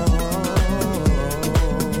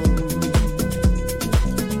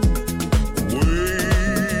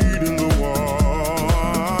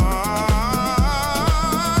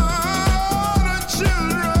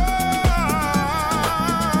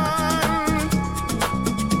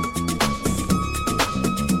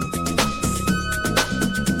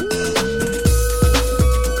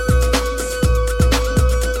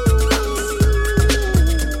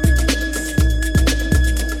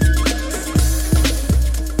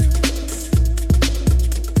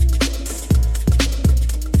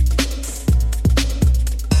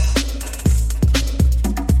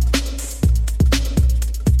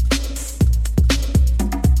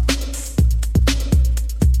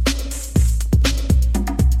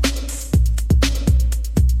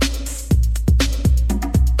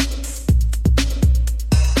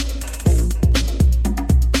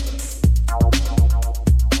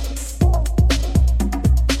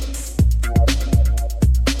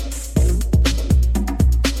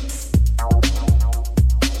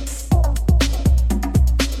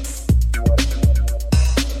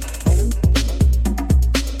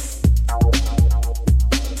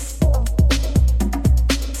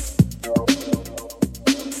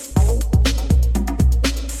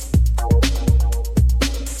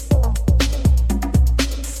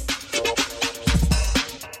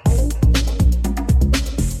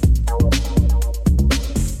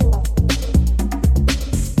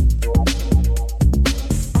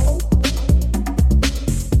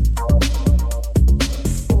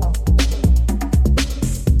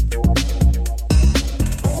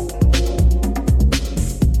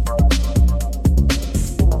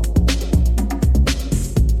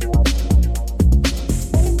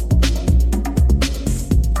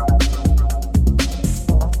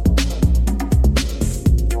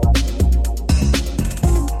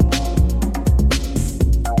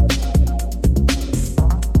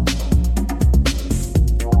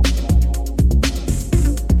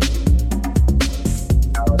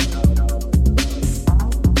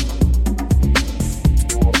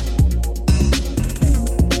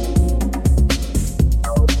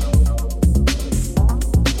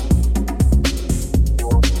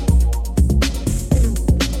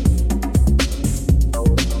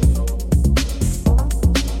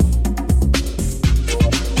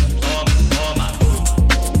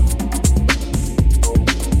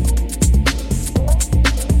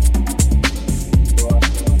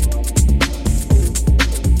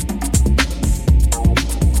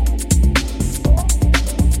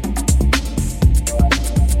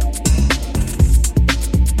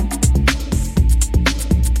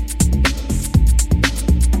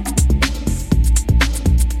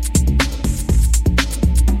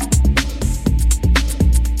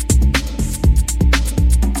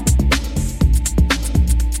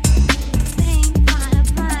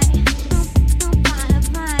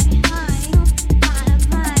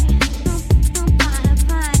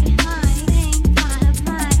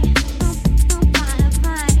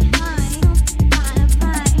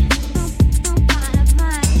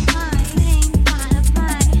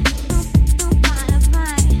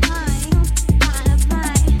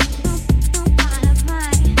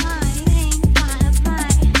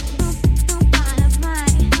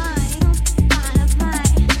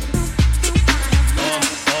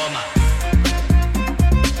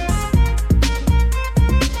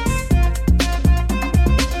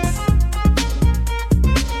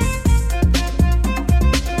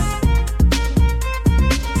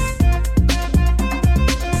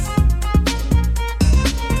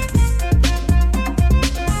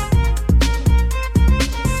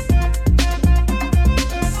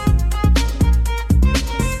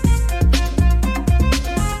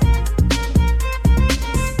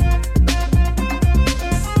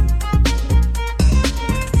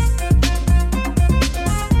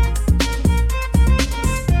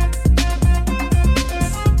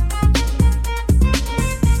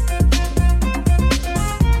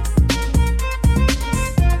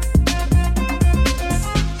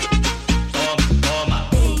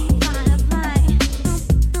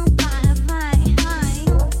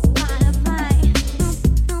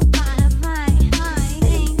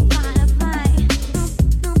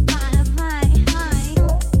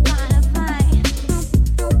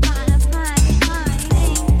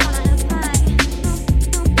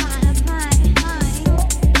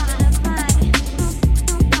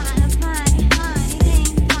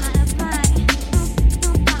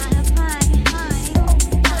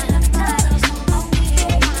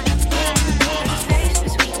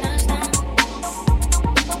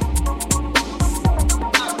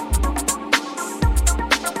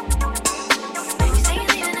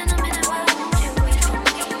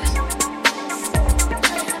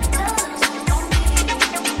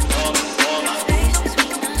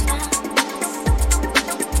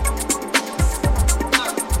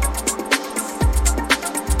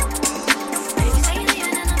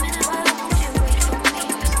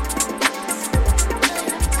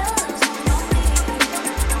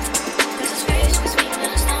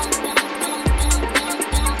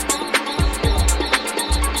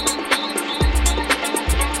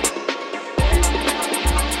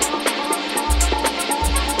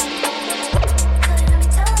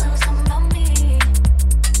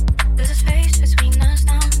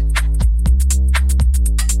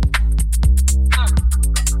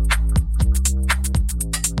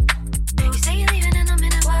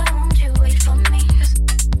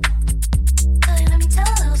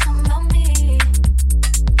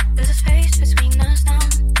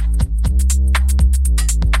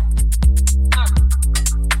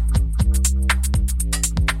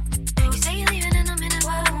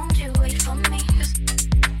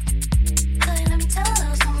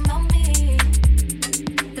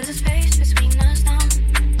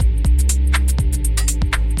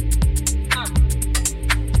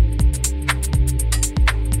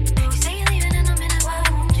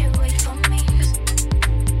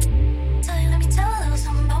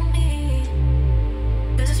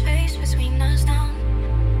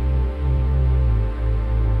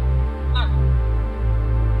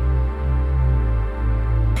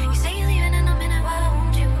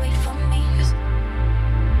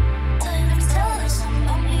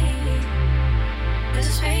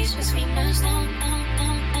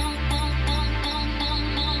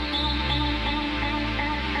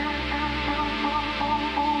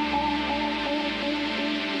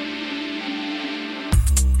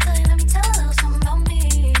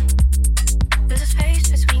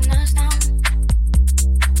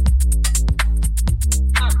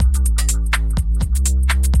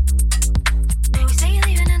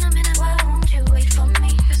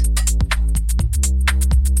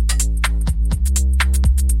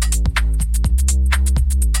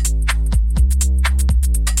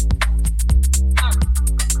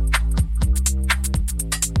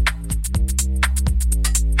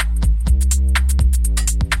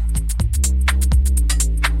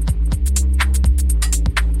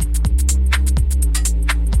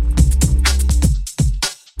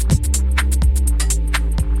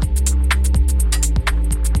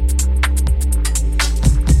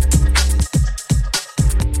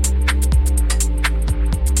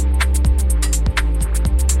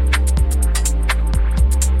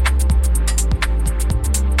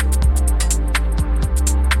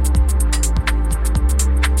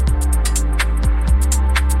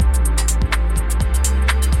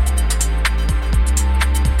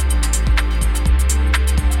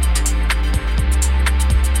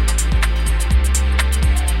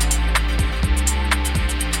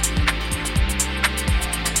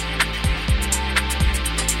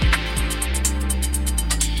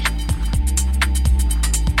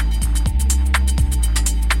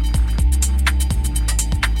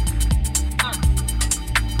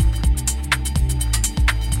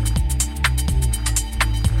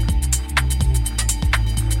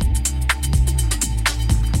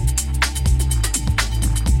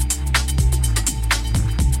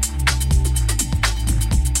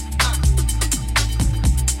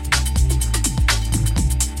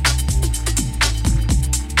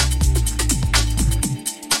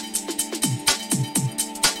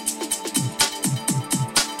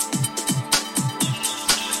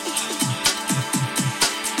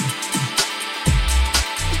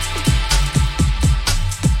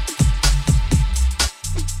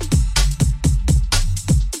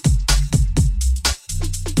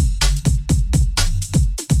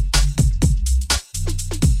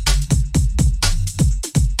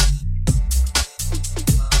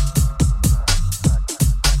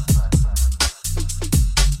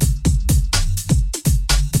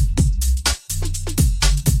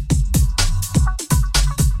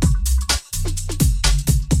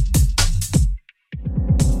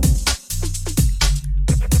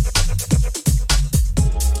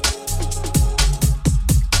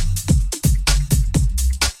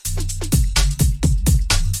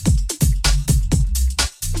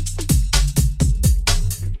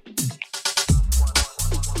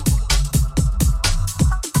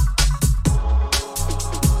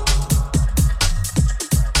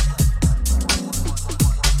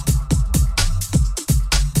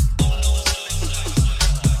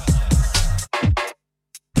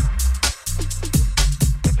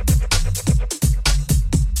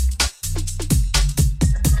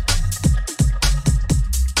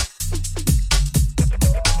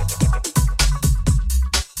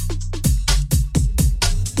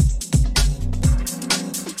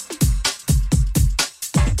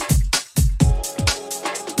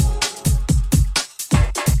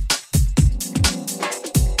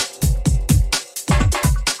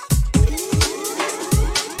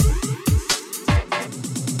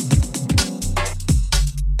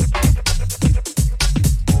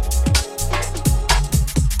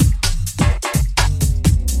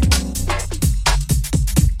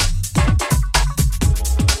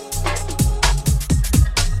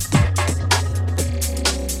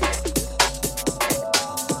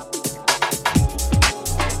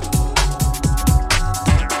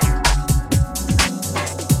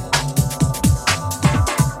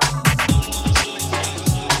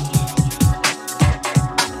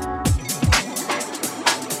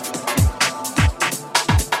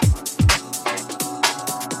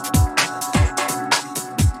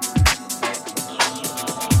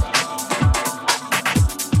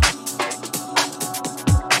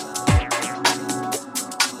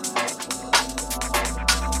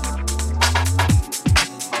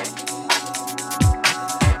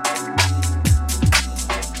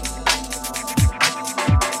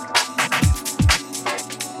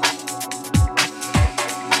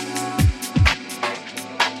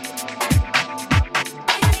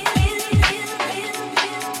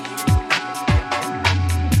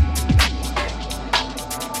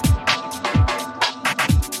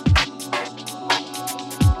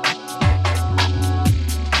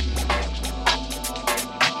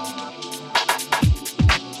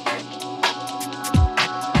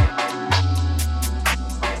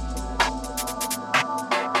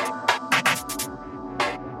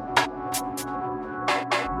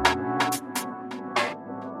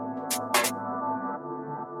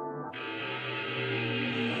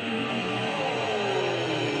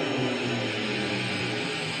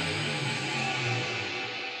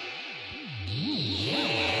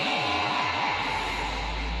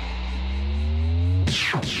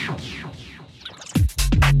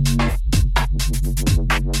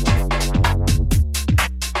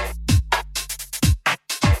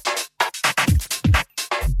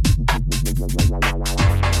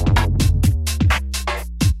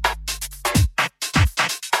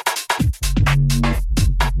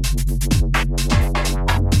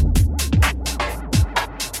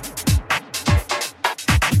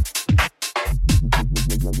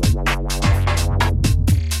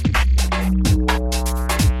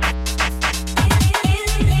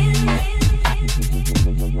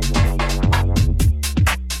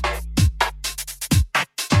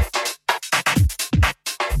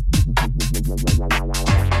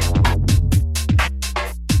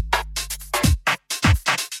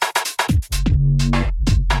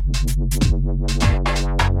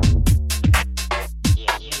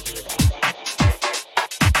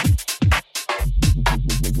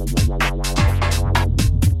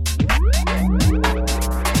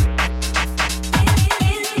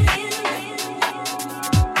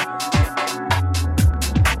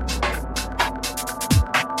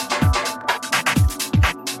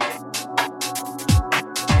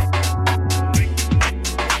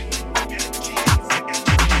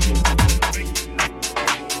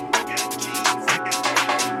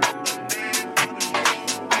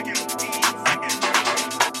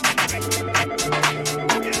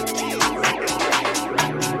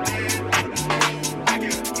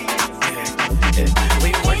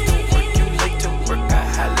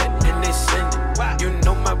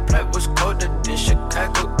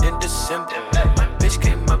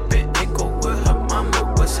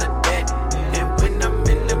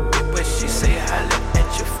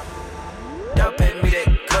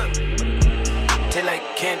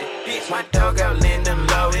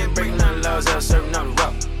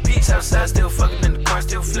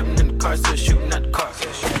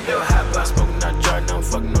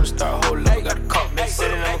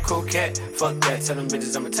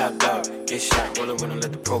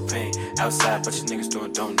 Outside, bunch of niggas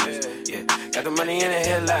doing donuts. Yeah, got the money in the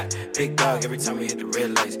headlight. Big dog every time we hit the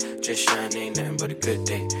red lights. Just shine, ain't nothing but a good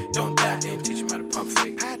day. Don't die, didn't teach him how to pump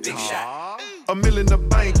fake. Big shot. $1 million to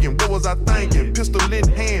banking, what was I thinking? Pistol in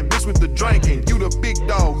hand, mixed with the drinking. You the big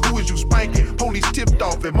dog, who is you spanking? Police tipped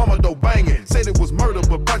off and mama though banging. Said it was murder,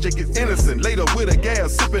 but project is innocent. Later with a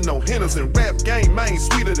gas, sipping on Henderson. Rap game, man,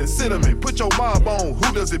 sweeter than cinnamon. Put your mob on,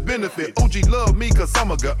 who does it benefit? OG love me, cause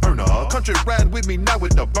I'm a good earner. Country riding with me now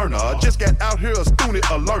with the burner. Just got out here a student,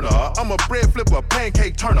 a learner. I'm a bread flipper,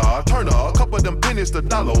 pancake turner. Couple of them pennies to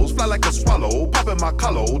dollars. Fly like a swallow, poppin' my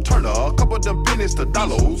collar. Turner, couple of them pennies to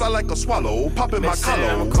dollars. Fly like a swallow, poppin' my collar.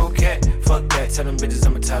 I'm a cool cat, fuck that, tell them bitches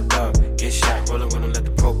I'm a top dog. Get shot, rollin' when I let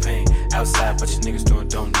the propane. Outside, bunch of niggas doing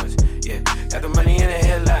donuts. Yeah, got the money in the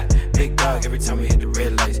headlight. Big dog every time we hit the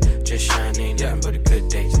red lights. Just shine, ain't nothing but a good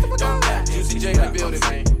day. Don't die, UCJ in the building,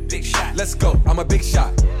 man. Big shot. Let's go, I'm a big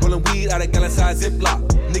shot. Rollin' weed out of gallon-sized Ziploc.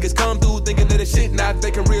 Niggas come through thinking that the shit not.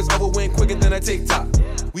 They careers over win quicker than a TikTok.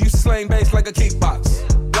 We used to slang bass like a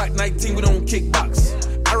kickbox. Black 19, we don't kickbox.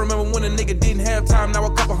 I remember when a nigga didn't have time, now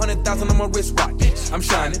a couple 100,000 on my wristwatch. I'm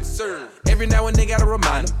shining, sir. Every now and then gotta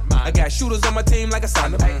remind them. I got shooters on my team like a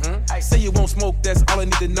signer. Say you won't smoke, that's all I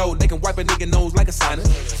need to know. They can wipe a nigga nose like a signer.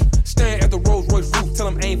 Staring at the Rolls Royce roof, tell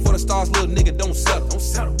them aim for the stars, little nigga, don't settle.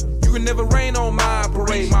 You can never rain on my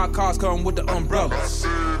parade, my cars come with the umbrella.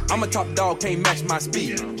 I'm a top dog, can't match my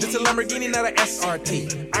speed. This a Lamborghini, not a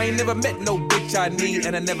SRT. I ain't never met no bitch I need,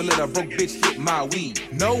 and I never let a broke bitch hit my weed.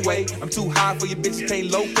 No way, I'm too high for your bitch, can't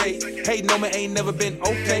locate. Hey, no man, ain't never been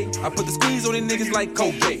okay. I put the squeeze on these niggas like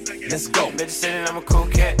cocaine. Let's go. Bitches saying I'm a cool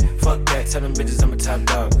cat, fuck that, tell them bitches I'm a top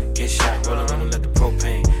dog. Get shot, rollin' on and let the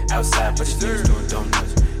propane. Outside, bunch of niggas doing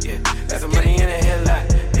donuts. Yeah, got the money in the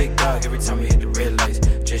headlight. Big dog every time we hit the red lights.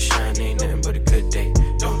 Just shine, ain't nothing but a good day.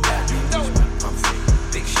 Don't die, don't pump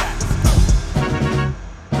fake. Big shot.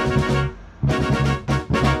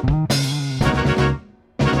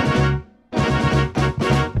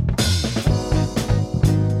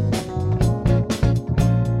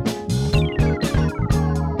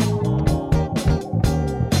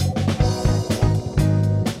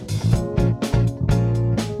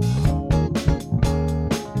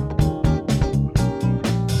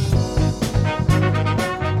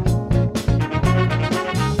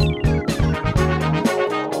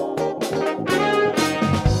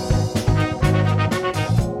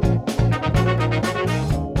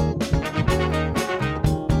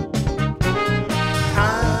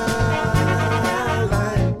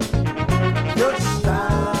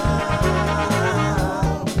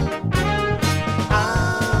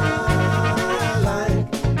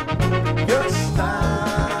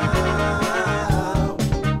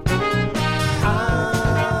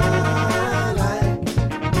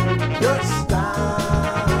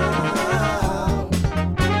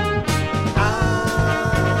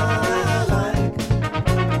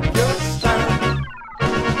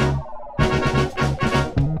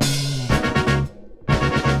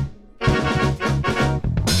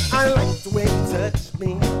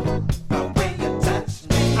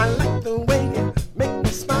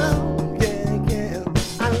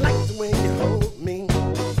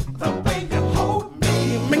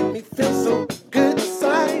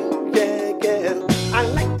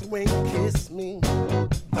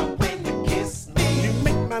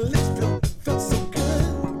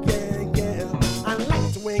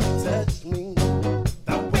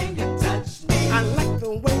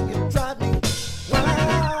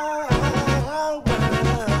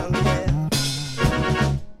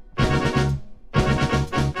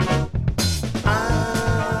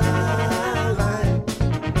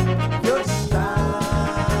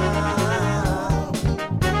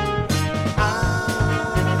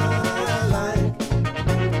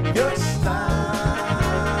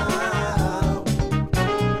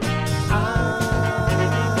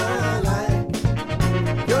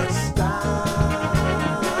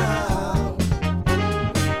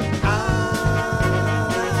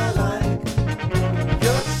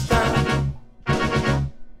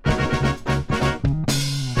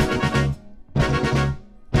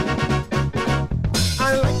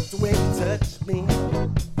 me,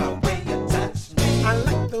 the way you touch me. I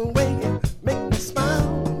like the way you make me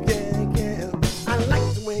smile, yeah, yeah. I like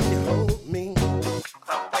the way you hold me,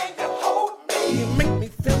 the way you hold me. You make me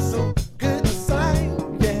feel so good inside,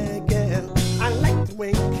 yeah, yeah. I like the way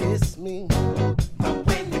you kiss me, the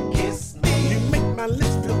way you kiss me. You make my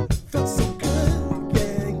lips feel so good,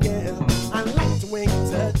 yeah, yeah. I like the way you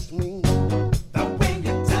touch me, the way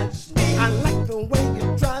you touch me. I like the way you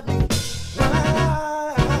drive me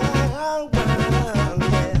wild, wild,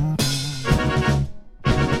 yeah.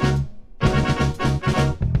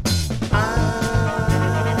 I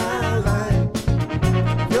like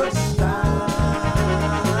your style.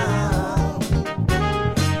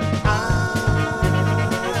 I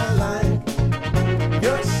like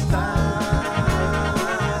your style.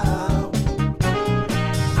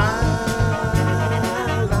 I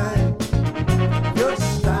like your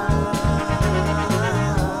style.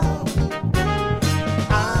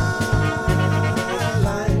 I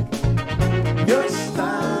like your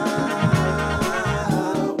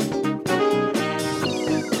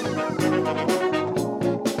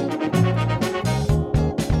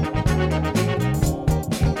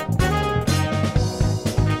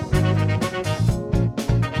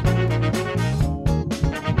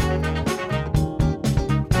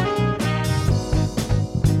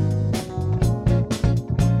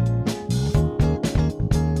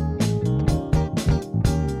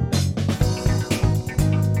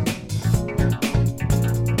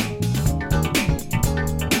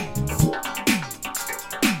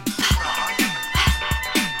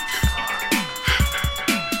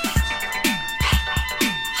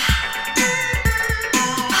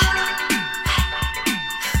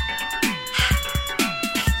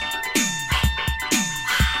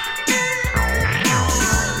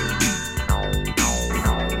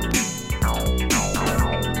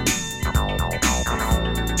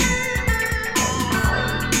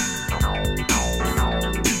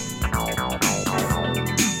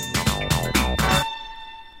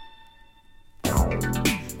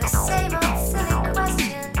The same old silly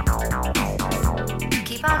question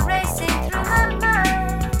keep on racing through my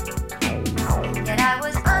mind. Yet I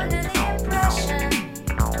was under the impression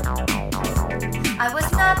I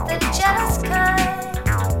was not the jealous kind.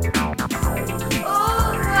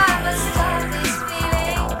 Oh, I must stop these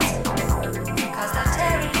feelings, 'cause they're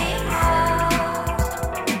tearing me apart.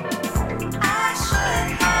 I should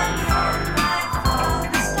have known right from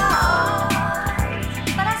the start,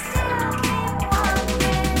 but I still keep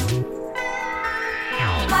wondering.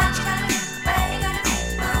 What you gonna do? Where you gonna be?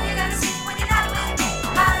 Who you gonna see when you're not with me?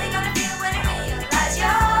 How you gonna feel when you realize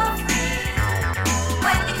you're free?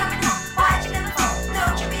 When you're coming home, why'd you never phone?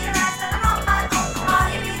 Don't you realize that I'm on my own? Are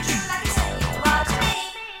you being true like you say you are to me?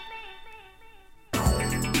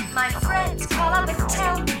 My friends call up and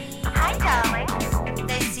tell me, hi darling.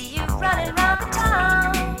 They see you running round the town.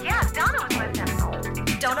 Yeah, Donna was with them.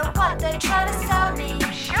 Don't know what they're trying to sell me.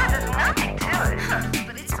 I'm sure there's nothing to it.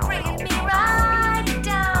 But it's bringing me right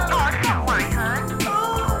down. Oh, don't worry, hon.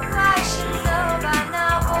 Oh, I should know by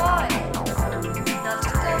now, boy, not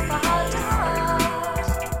to go for heart to heart.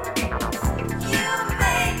 You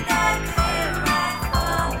made that clear right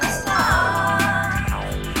from the start,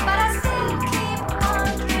 but I still keep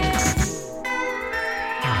wondering.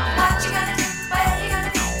 What you gonna do? Where you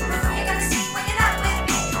gonna be? Who you gonna see when you're not with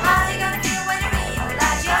me? How you gonna feel when you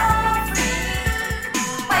realize you're free?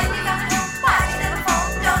 When you come home, why'd you never phone?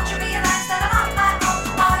 Don't you realize that I'm on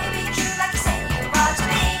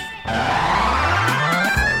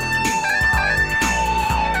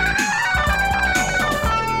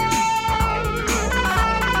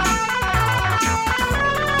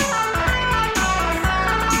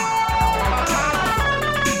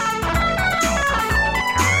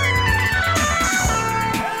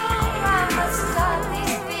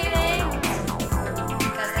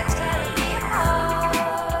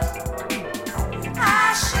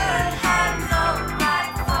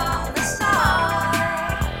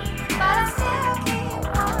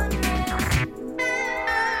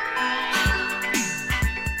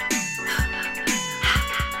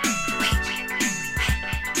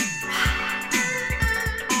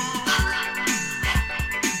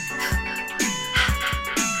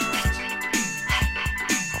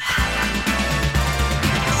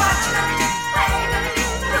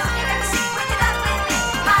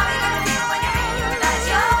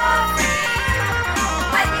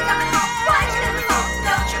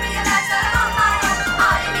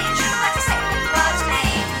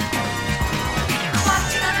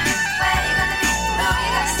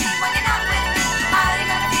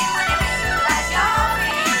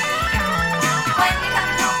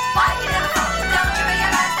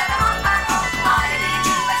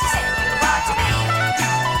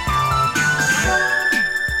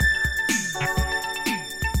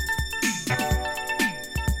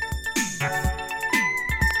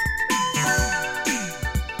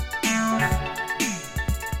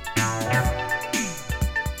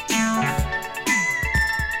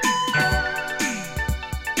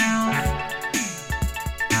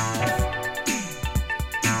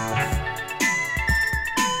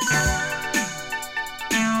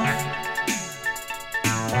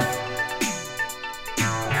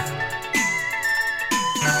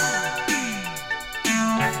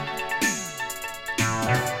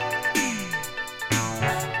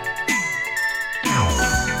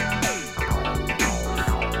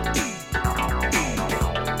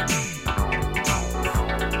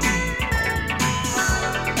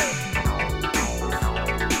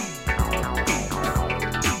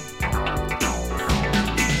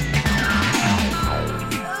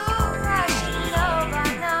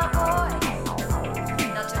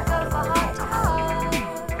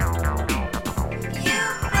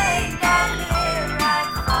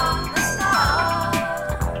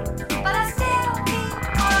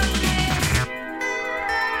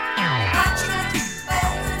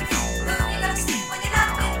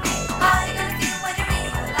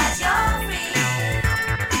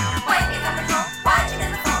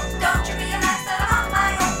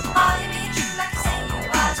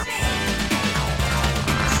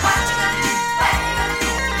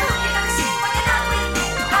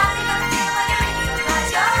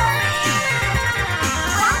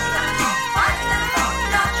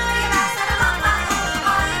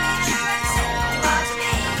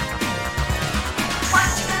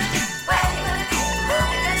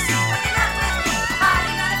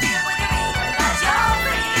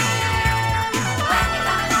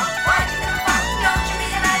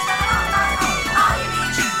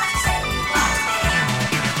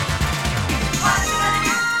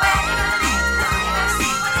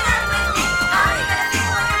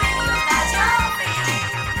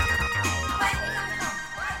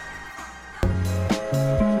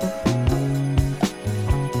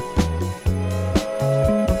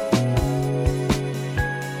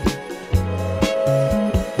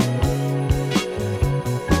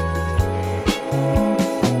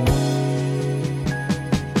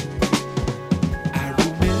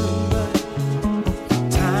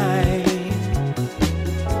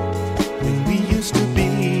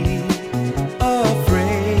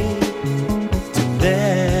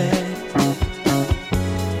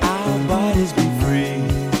ladies be free.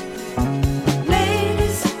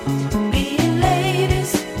 Ladies, being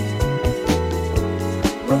ladies,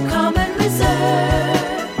 will come and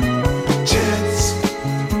reserve. Gents,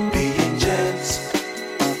 being gents,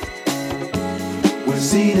 we're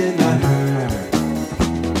seen and not heard.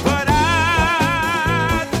 But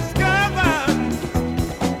I discovered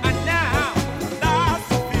a now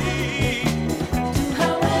philosophy.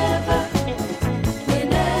 However,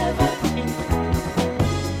 whenever,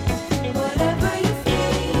 whatever you feel.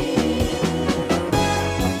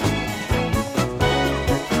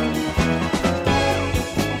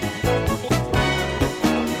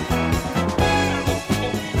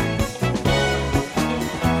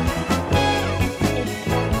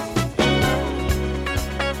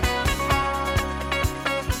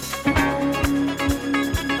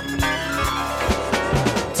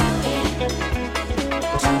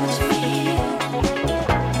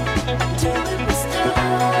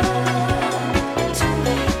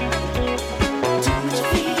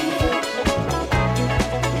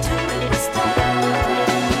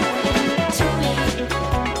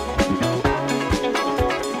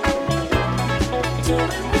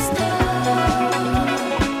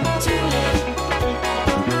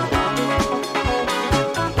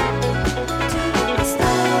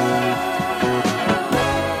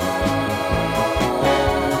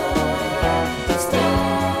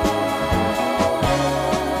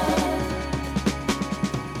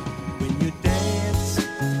 When you dance,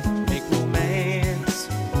 make romance,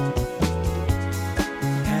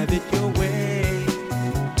 have it your way,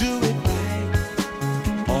 do it right,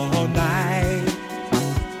 all night,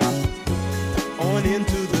 on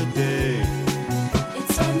into the day.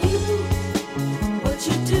 It's on you, what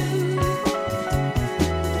you do.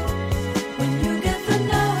 When you get the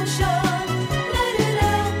notion, let it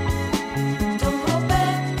out. Don't hold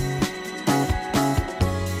back.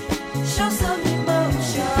 Show some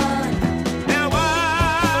emotion. Now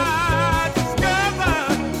I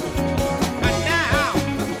discovered a now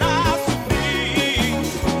philosophy.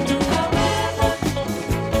 Do however,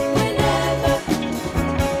 whenever,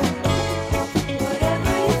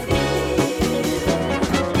 whatever you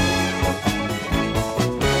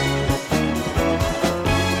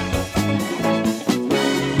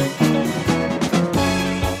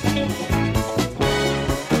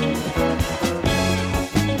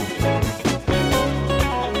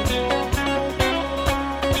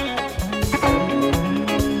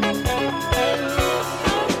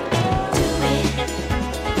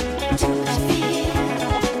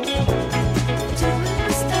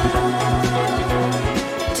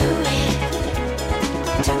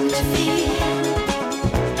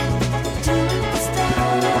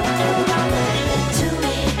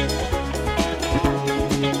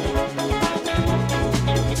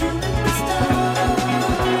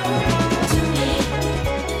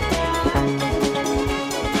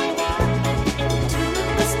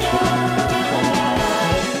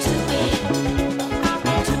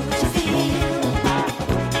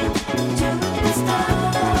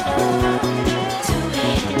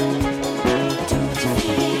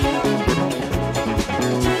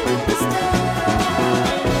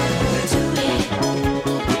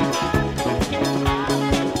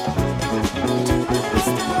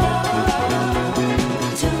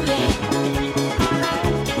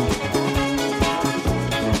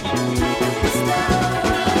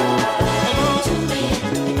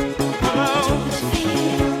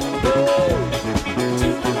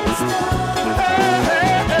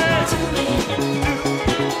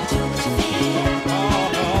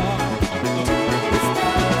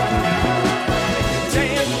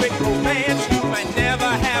Dance, make romance, you might never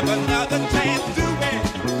have another chance to it.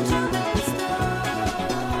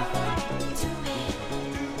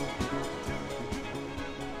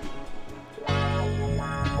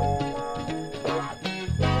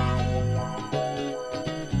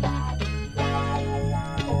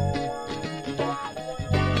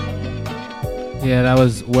 Yeah, that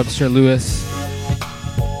was Webster Lewis.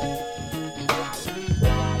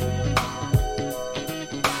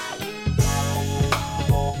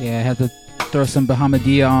 Yeah, I had to throw some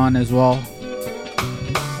Bahamadia on as well.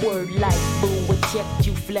 Word like boo, a check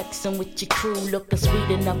you flexing with your crew, looking sweet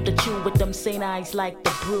enough to chew with them St. Eyes like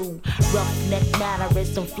the brew. Roughneck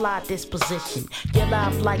mannerism, fly disposition. Your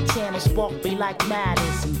life like channel spark me like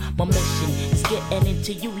madism. My mission is getting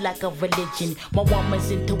into you like a religion. My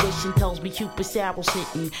woman's intuition tells me Cupid's arrow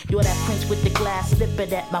sitting. You're that prince with the glass slipper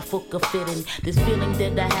that my foot could fit in. This feeling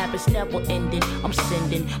that I have is never ending. I'm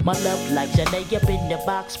sending my love like Janae up in the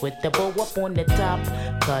box with the bow up on the top.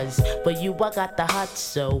 Cause for you I got the hot,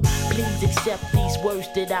 so please accept the these words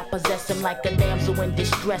that I possess, I'm like a damsel in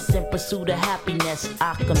distress in pursuit of happiness,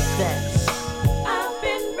 I confess. I've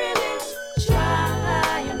been really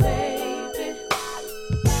trying, baby,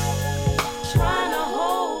 trying to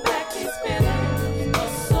hold back these feelings for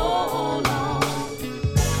so long.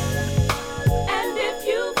 And if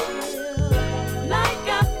you feel like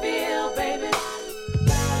I feel, baby,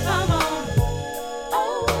 come on,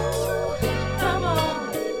 oh, come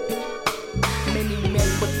on. Many men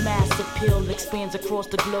with mass appeal expands across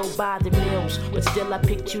the globe by the mills, but still I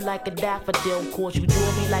picked you like a daffodil. Cause you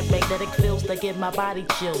draw me like magnetic fields that give my body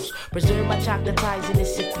chills. Preserve my chocolate ties and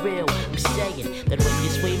it's a thrill. I'm saying that when you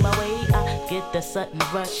sway my way, I get the sudden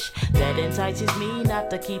rush that entices me not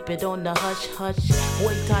to keep it on the hush hush.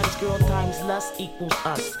 Boy times girl times lust equals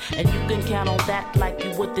us, and you can count on that like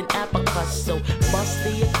you would an abacus. So bust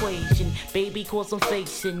the equation, baby, cause I'm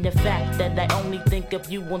facing the fact that I only think of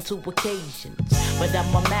you on 2 occasions. But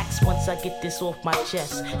I'm a max once I get this off my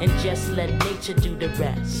chest, and just let nature do the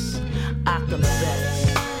rest. I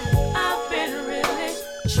confess. I've been really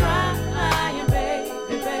trying,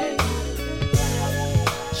 baby,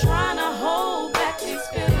 trying to hold back these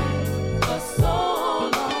feelings for so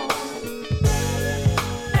long.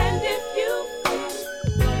 And if you feel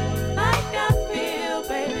like I feel,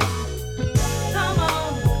 baby, come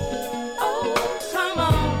on, oh, come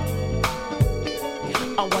on.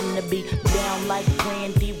 I wanna be down like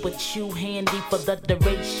brandy with you handy for the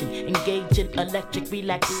duration. Engage in electric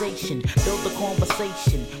relaxation. Build a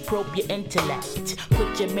conversation. Probe your intellect.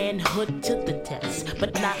 Put your manhood to the test.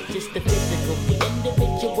 But not just the physical. The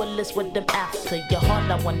individual is what I'm after. Your heart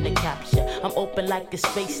I wanna capture. I'm open like a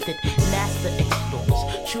space that NASA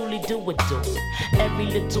explores. Truly do adore. Every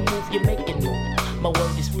little move you make it move. My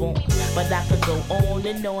word is born, but I could go on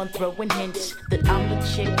and on throwing hints that I'm the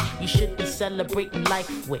chick you should be celebrating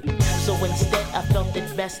life with. So instead I felt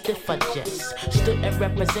it best if I just stood and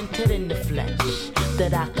represented in the flesh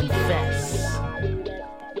that I confess.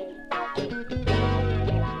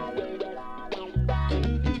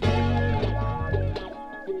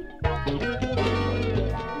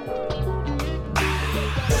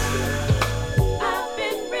 I've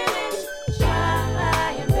been really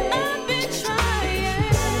trying, baby,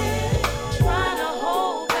 trying to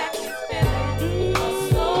hold back these feelings for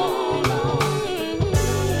so long.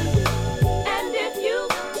 And if you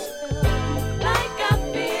feel like I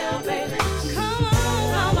feel, baby, come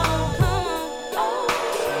on, oh,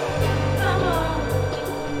 come on.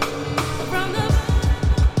 From the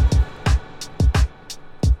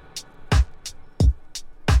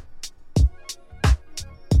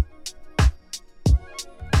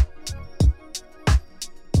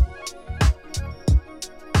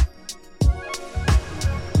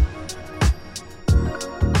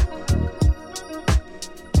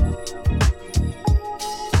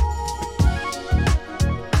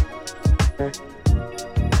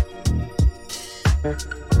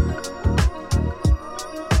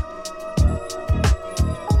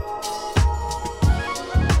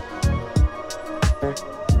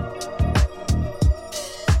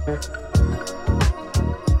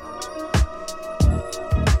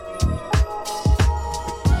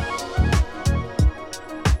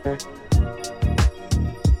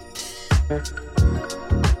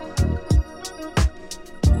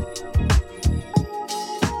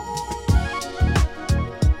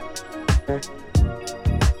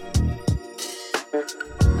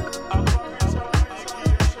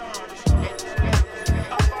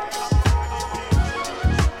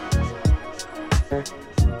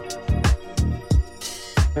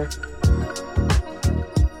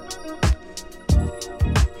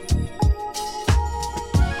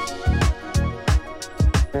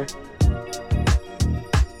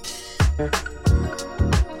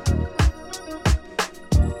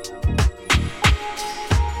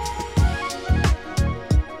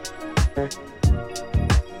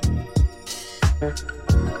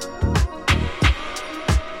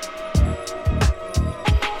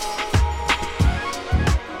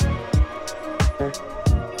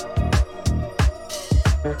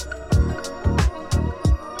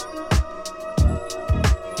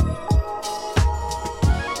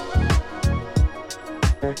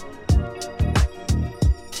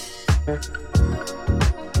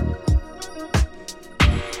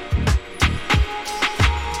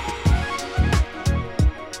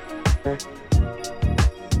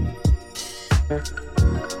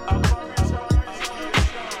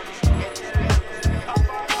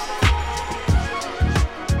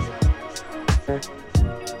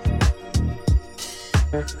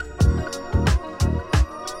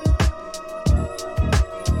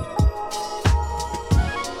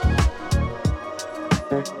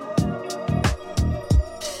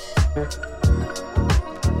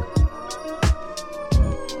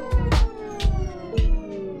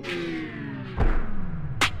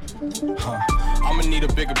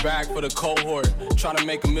Bigger bag for the cohort. Trying to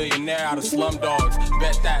make a millionaire out of slum dogs.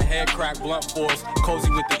 Bet that head crack blunt force. Cozy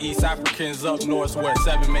with the East Africans up north. Where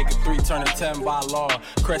 7 make a 3 turn a 10 by law.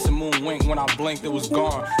 Crescent moon wink when I blinked, it was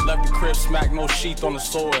gone. Left the crib smack, no sheath on the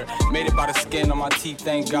sword. Made it by the skin on my teeth,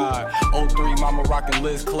 thank God. 03, mama rockin'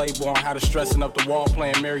 Liz Claiborne. Had her stressing up the wall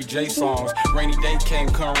playing Mary J songs. Rainy day came,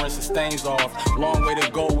 couldn't rinse the stains off. Long way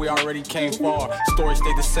to go, we already came far. Story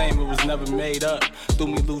stayed the same, it was never made up. Threw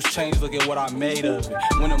me loose change, look at what I made of it.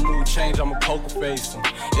 When the mood change, I'ma poker face 'em.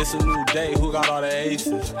 It's a new day, who got all the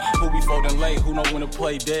aces? Who be folding late, who know when to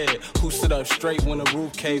play dead? Who sit up straight when the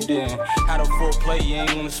roof caved in? Had a full plate, you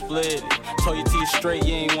ain't wanna split it. Told your teeth straight,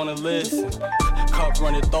 you ain't wanna listen. Cup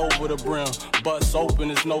runneth over the brim. Bust open,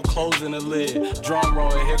 there's no closing the lid. Drum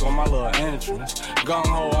roll, here go my little entrance. Gung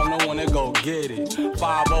ho, I'm the one that go get it.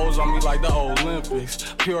 5 O's on me like the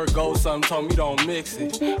Olympics. Pure gold, something told me don't mix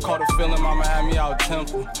it. Caught a feeling, mama had me out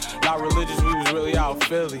temple. Not religious, we was really out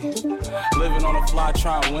Philly. Living on the fly,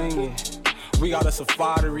 trying to wing it. We got us a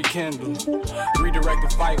fire to rekindle. Redirect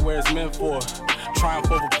the fight where it's meant for.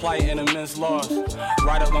 Triumph over plight and immense loss.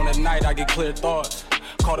 Right alone at night, I get clear thoughts.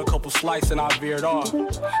 Caught a couple slices and I veered off.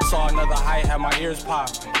 Saw another height, had my ears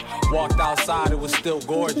popping. Walked outside, it was still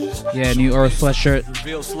gorgeous. Yeah, new Earth sweatshirt.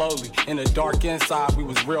 Revealed slowly. In the dark inside, we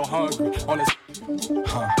was real hungry. On this.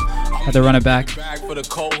 Had to run it back. Bag for the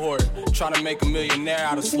cohort. Trying to make a millionaire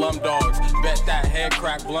out of slum dogs. Bet that head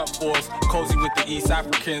crack blunt force. Cozy with the East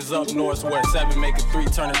Africans up north. Where 7 make a 3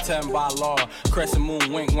 turn a 10 by law. Crescent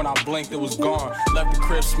moon wink when I blinked, it was gone. Left the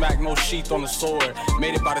crib smack, no sheath on the sword.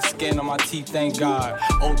 Made it by the skin on my teeth, thank God.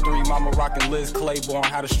 03, mama rockin' Liz Claiborne.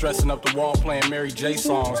 Had her stressing up the wall playing Mary J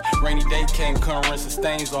songs. Rainy day came, couldn't rinse the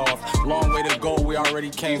stains off. Long way to go, we already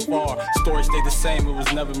came far. Story stayed the same, it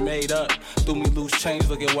was never made up. Threw me loose change,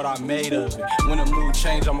 look at what I made of it. When the mood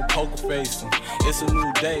change, I'ma poker face 'em. It's a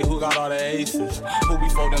new day, who got all the aces? Who be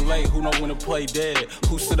folding late, who know when to play dead?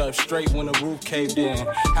 Who sit up straight when the roof caved in?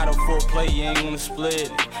 Had a full plate, you ain't wanna split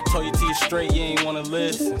it. Told your teeth straight, you ain't wanna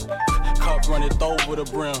listen. Cup runneth over the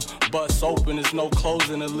brim. Bust open, there's no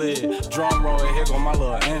closing the lid. Drum roll, here go my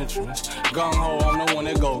little entrance. Gung ho, I'm the one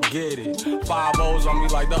that go get it. 5 O's on me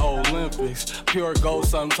like the Olympics. Pure gold,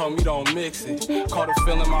 something told me don't mix it. Caught a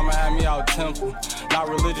feeling, mama had me out temple. Not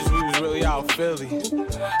religious, we was really out Philly.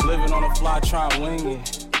 Living on the fly, trying to wing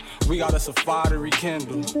it. We got us a fire to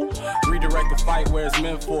rekindle. Redirect the fight where it's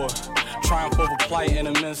meant for. Triumph over plight and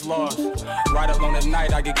immense loss. Right alone at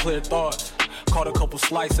night, I get clear thoughts. Caught a couple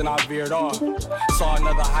slices and I veered off. Saw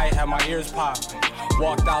another height, had my ears popping.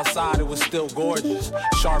 Walked outside, it was still gorgeous.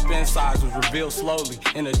 Sharp insides was revealed slowly.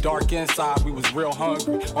 In the dark inside, we was real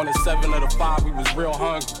hungry. On the 7 of the 5, we was real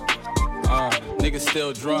hungry. Niggas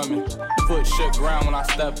still drumming. Foot shook ground when I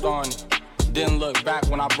stepped on it. Didn't look back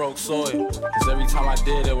when I broke soil. Cause every time I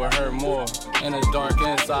did, it would hurt more. In the dark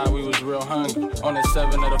inside, we was real hungry. On the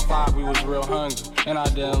 7 of the 5, we was real hungry. And I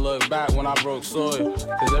didn't look back when I broke soil.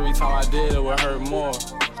 Cause every time I did, it would hurt more.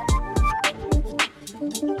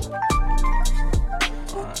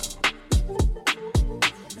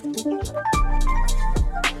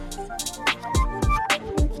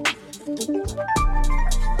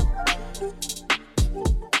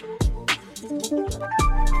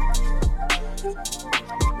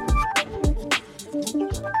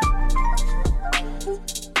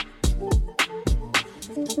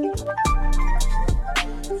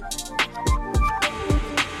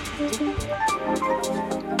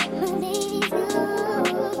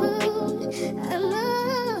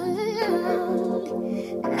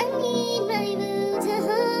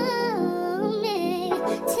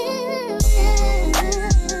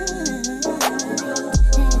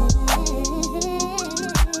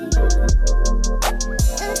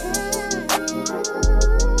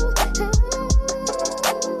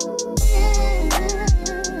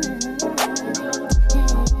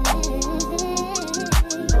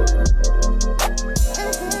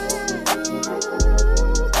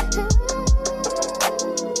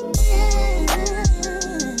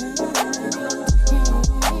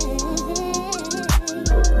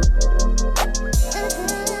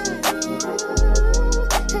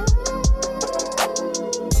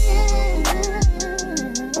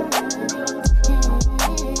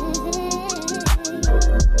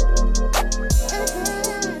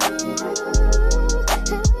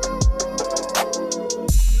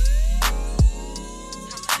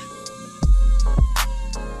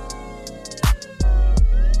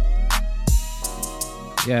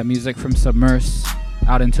 Yeah, music from Submerse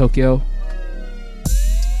out in Tokyo.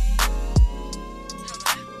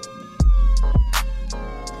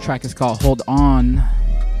 Track is called Hold On.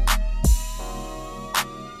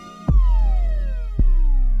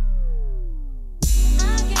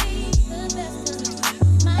 I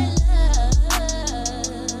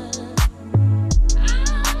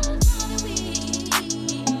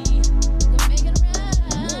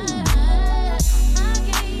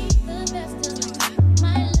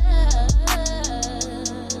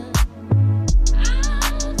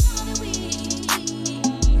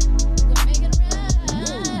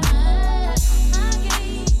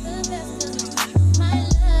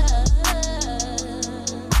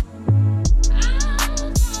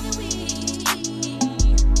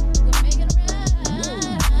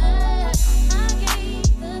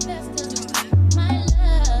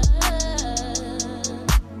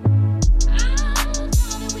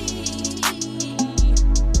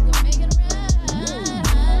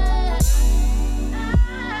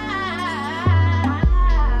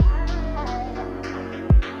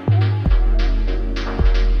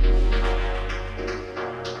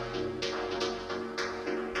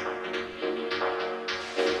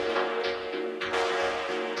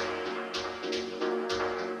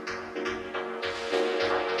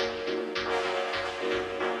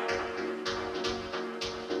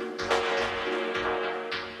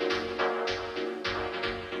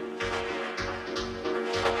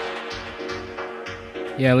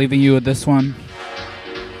Yeah, leaving you with this one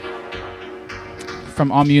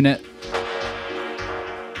from Unit.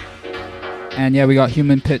 And yeah, we got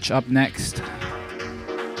Human Pitch up next.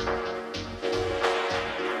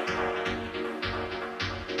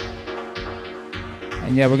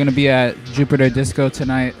 And yeah, we're gonna be at Jupiter Disco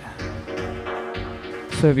tonight.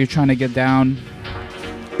 So if you're trying to get down,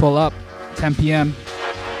 pull up, 10 p.m.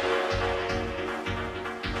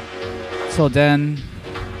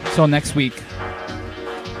 Till next week.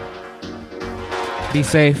 Be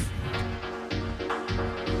safe.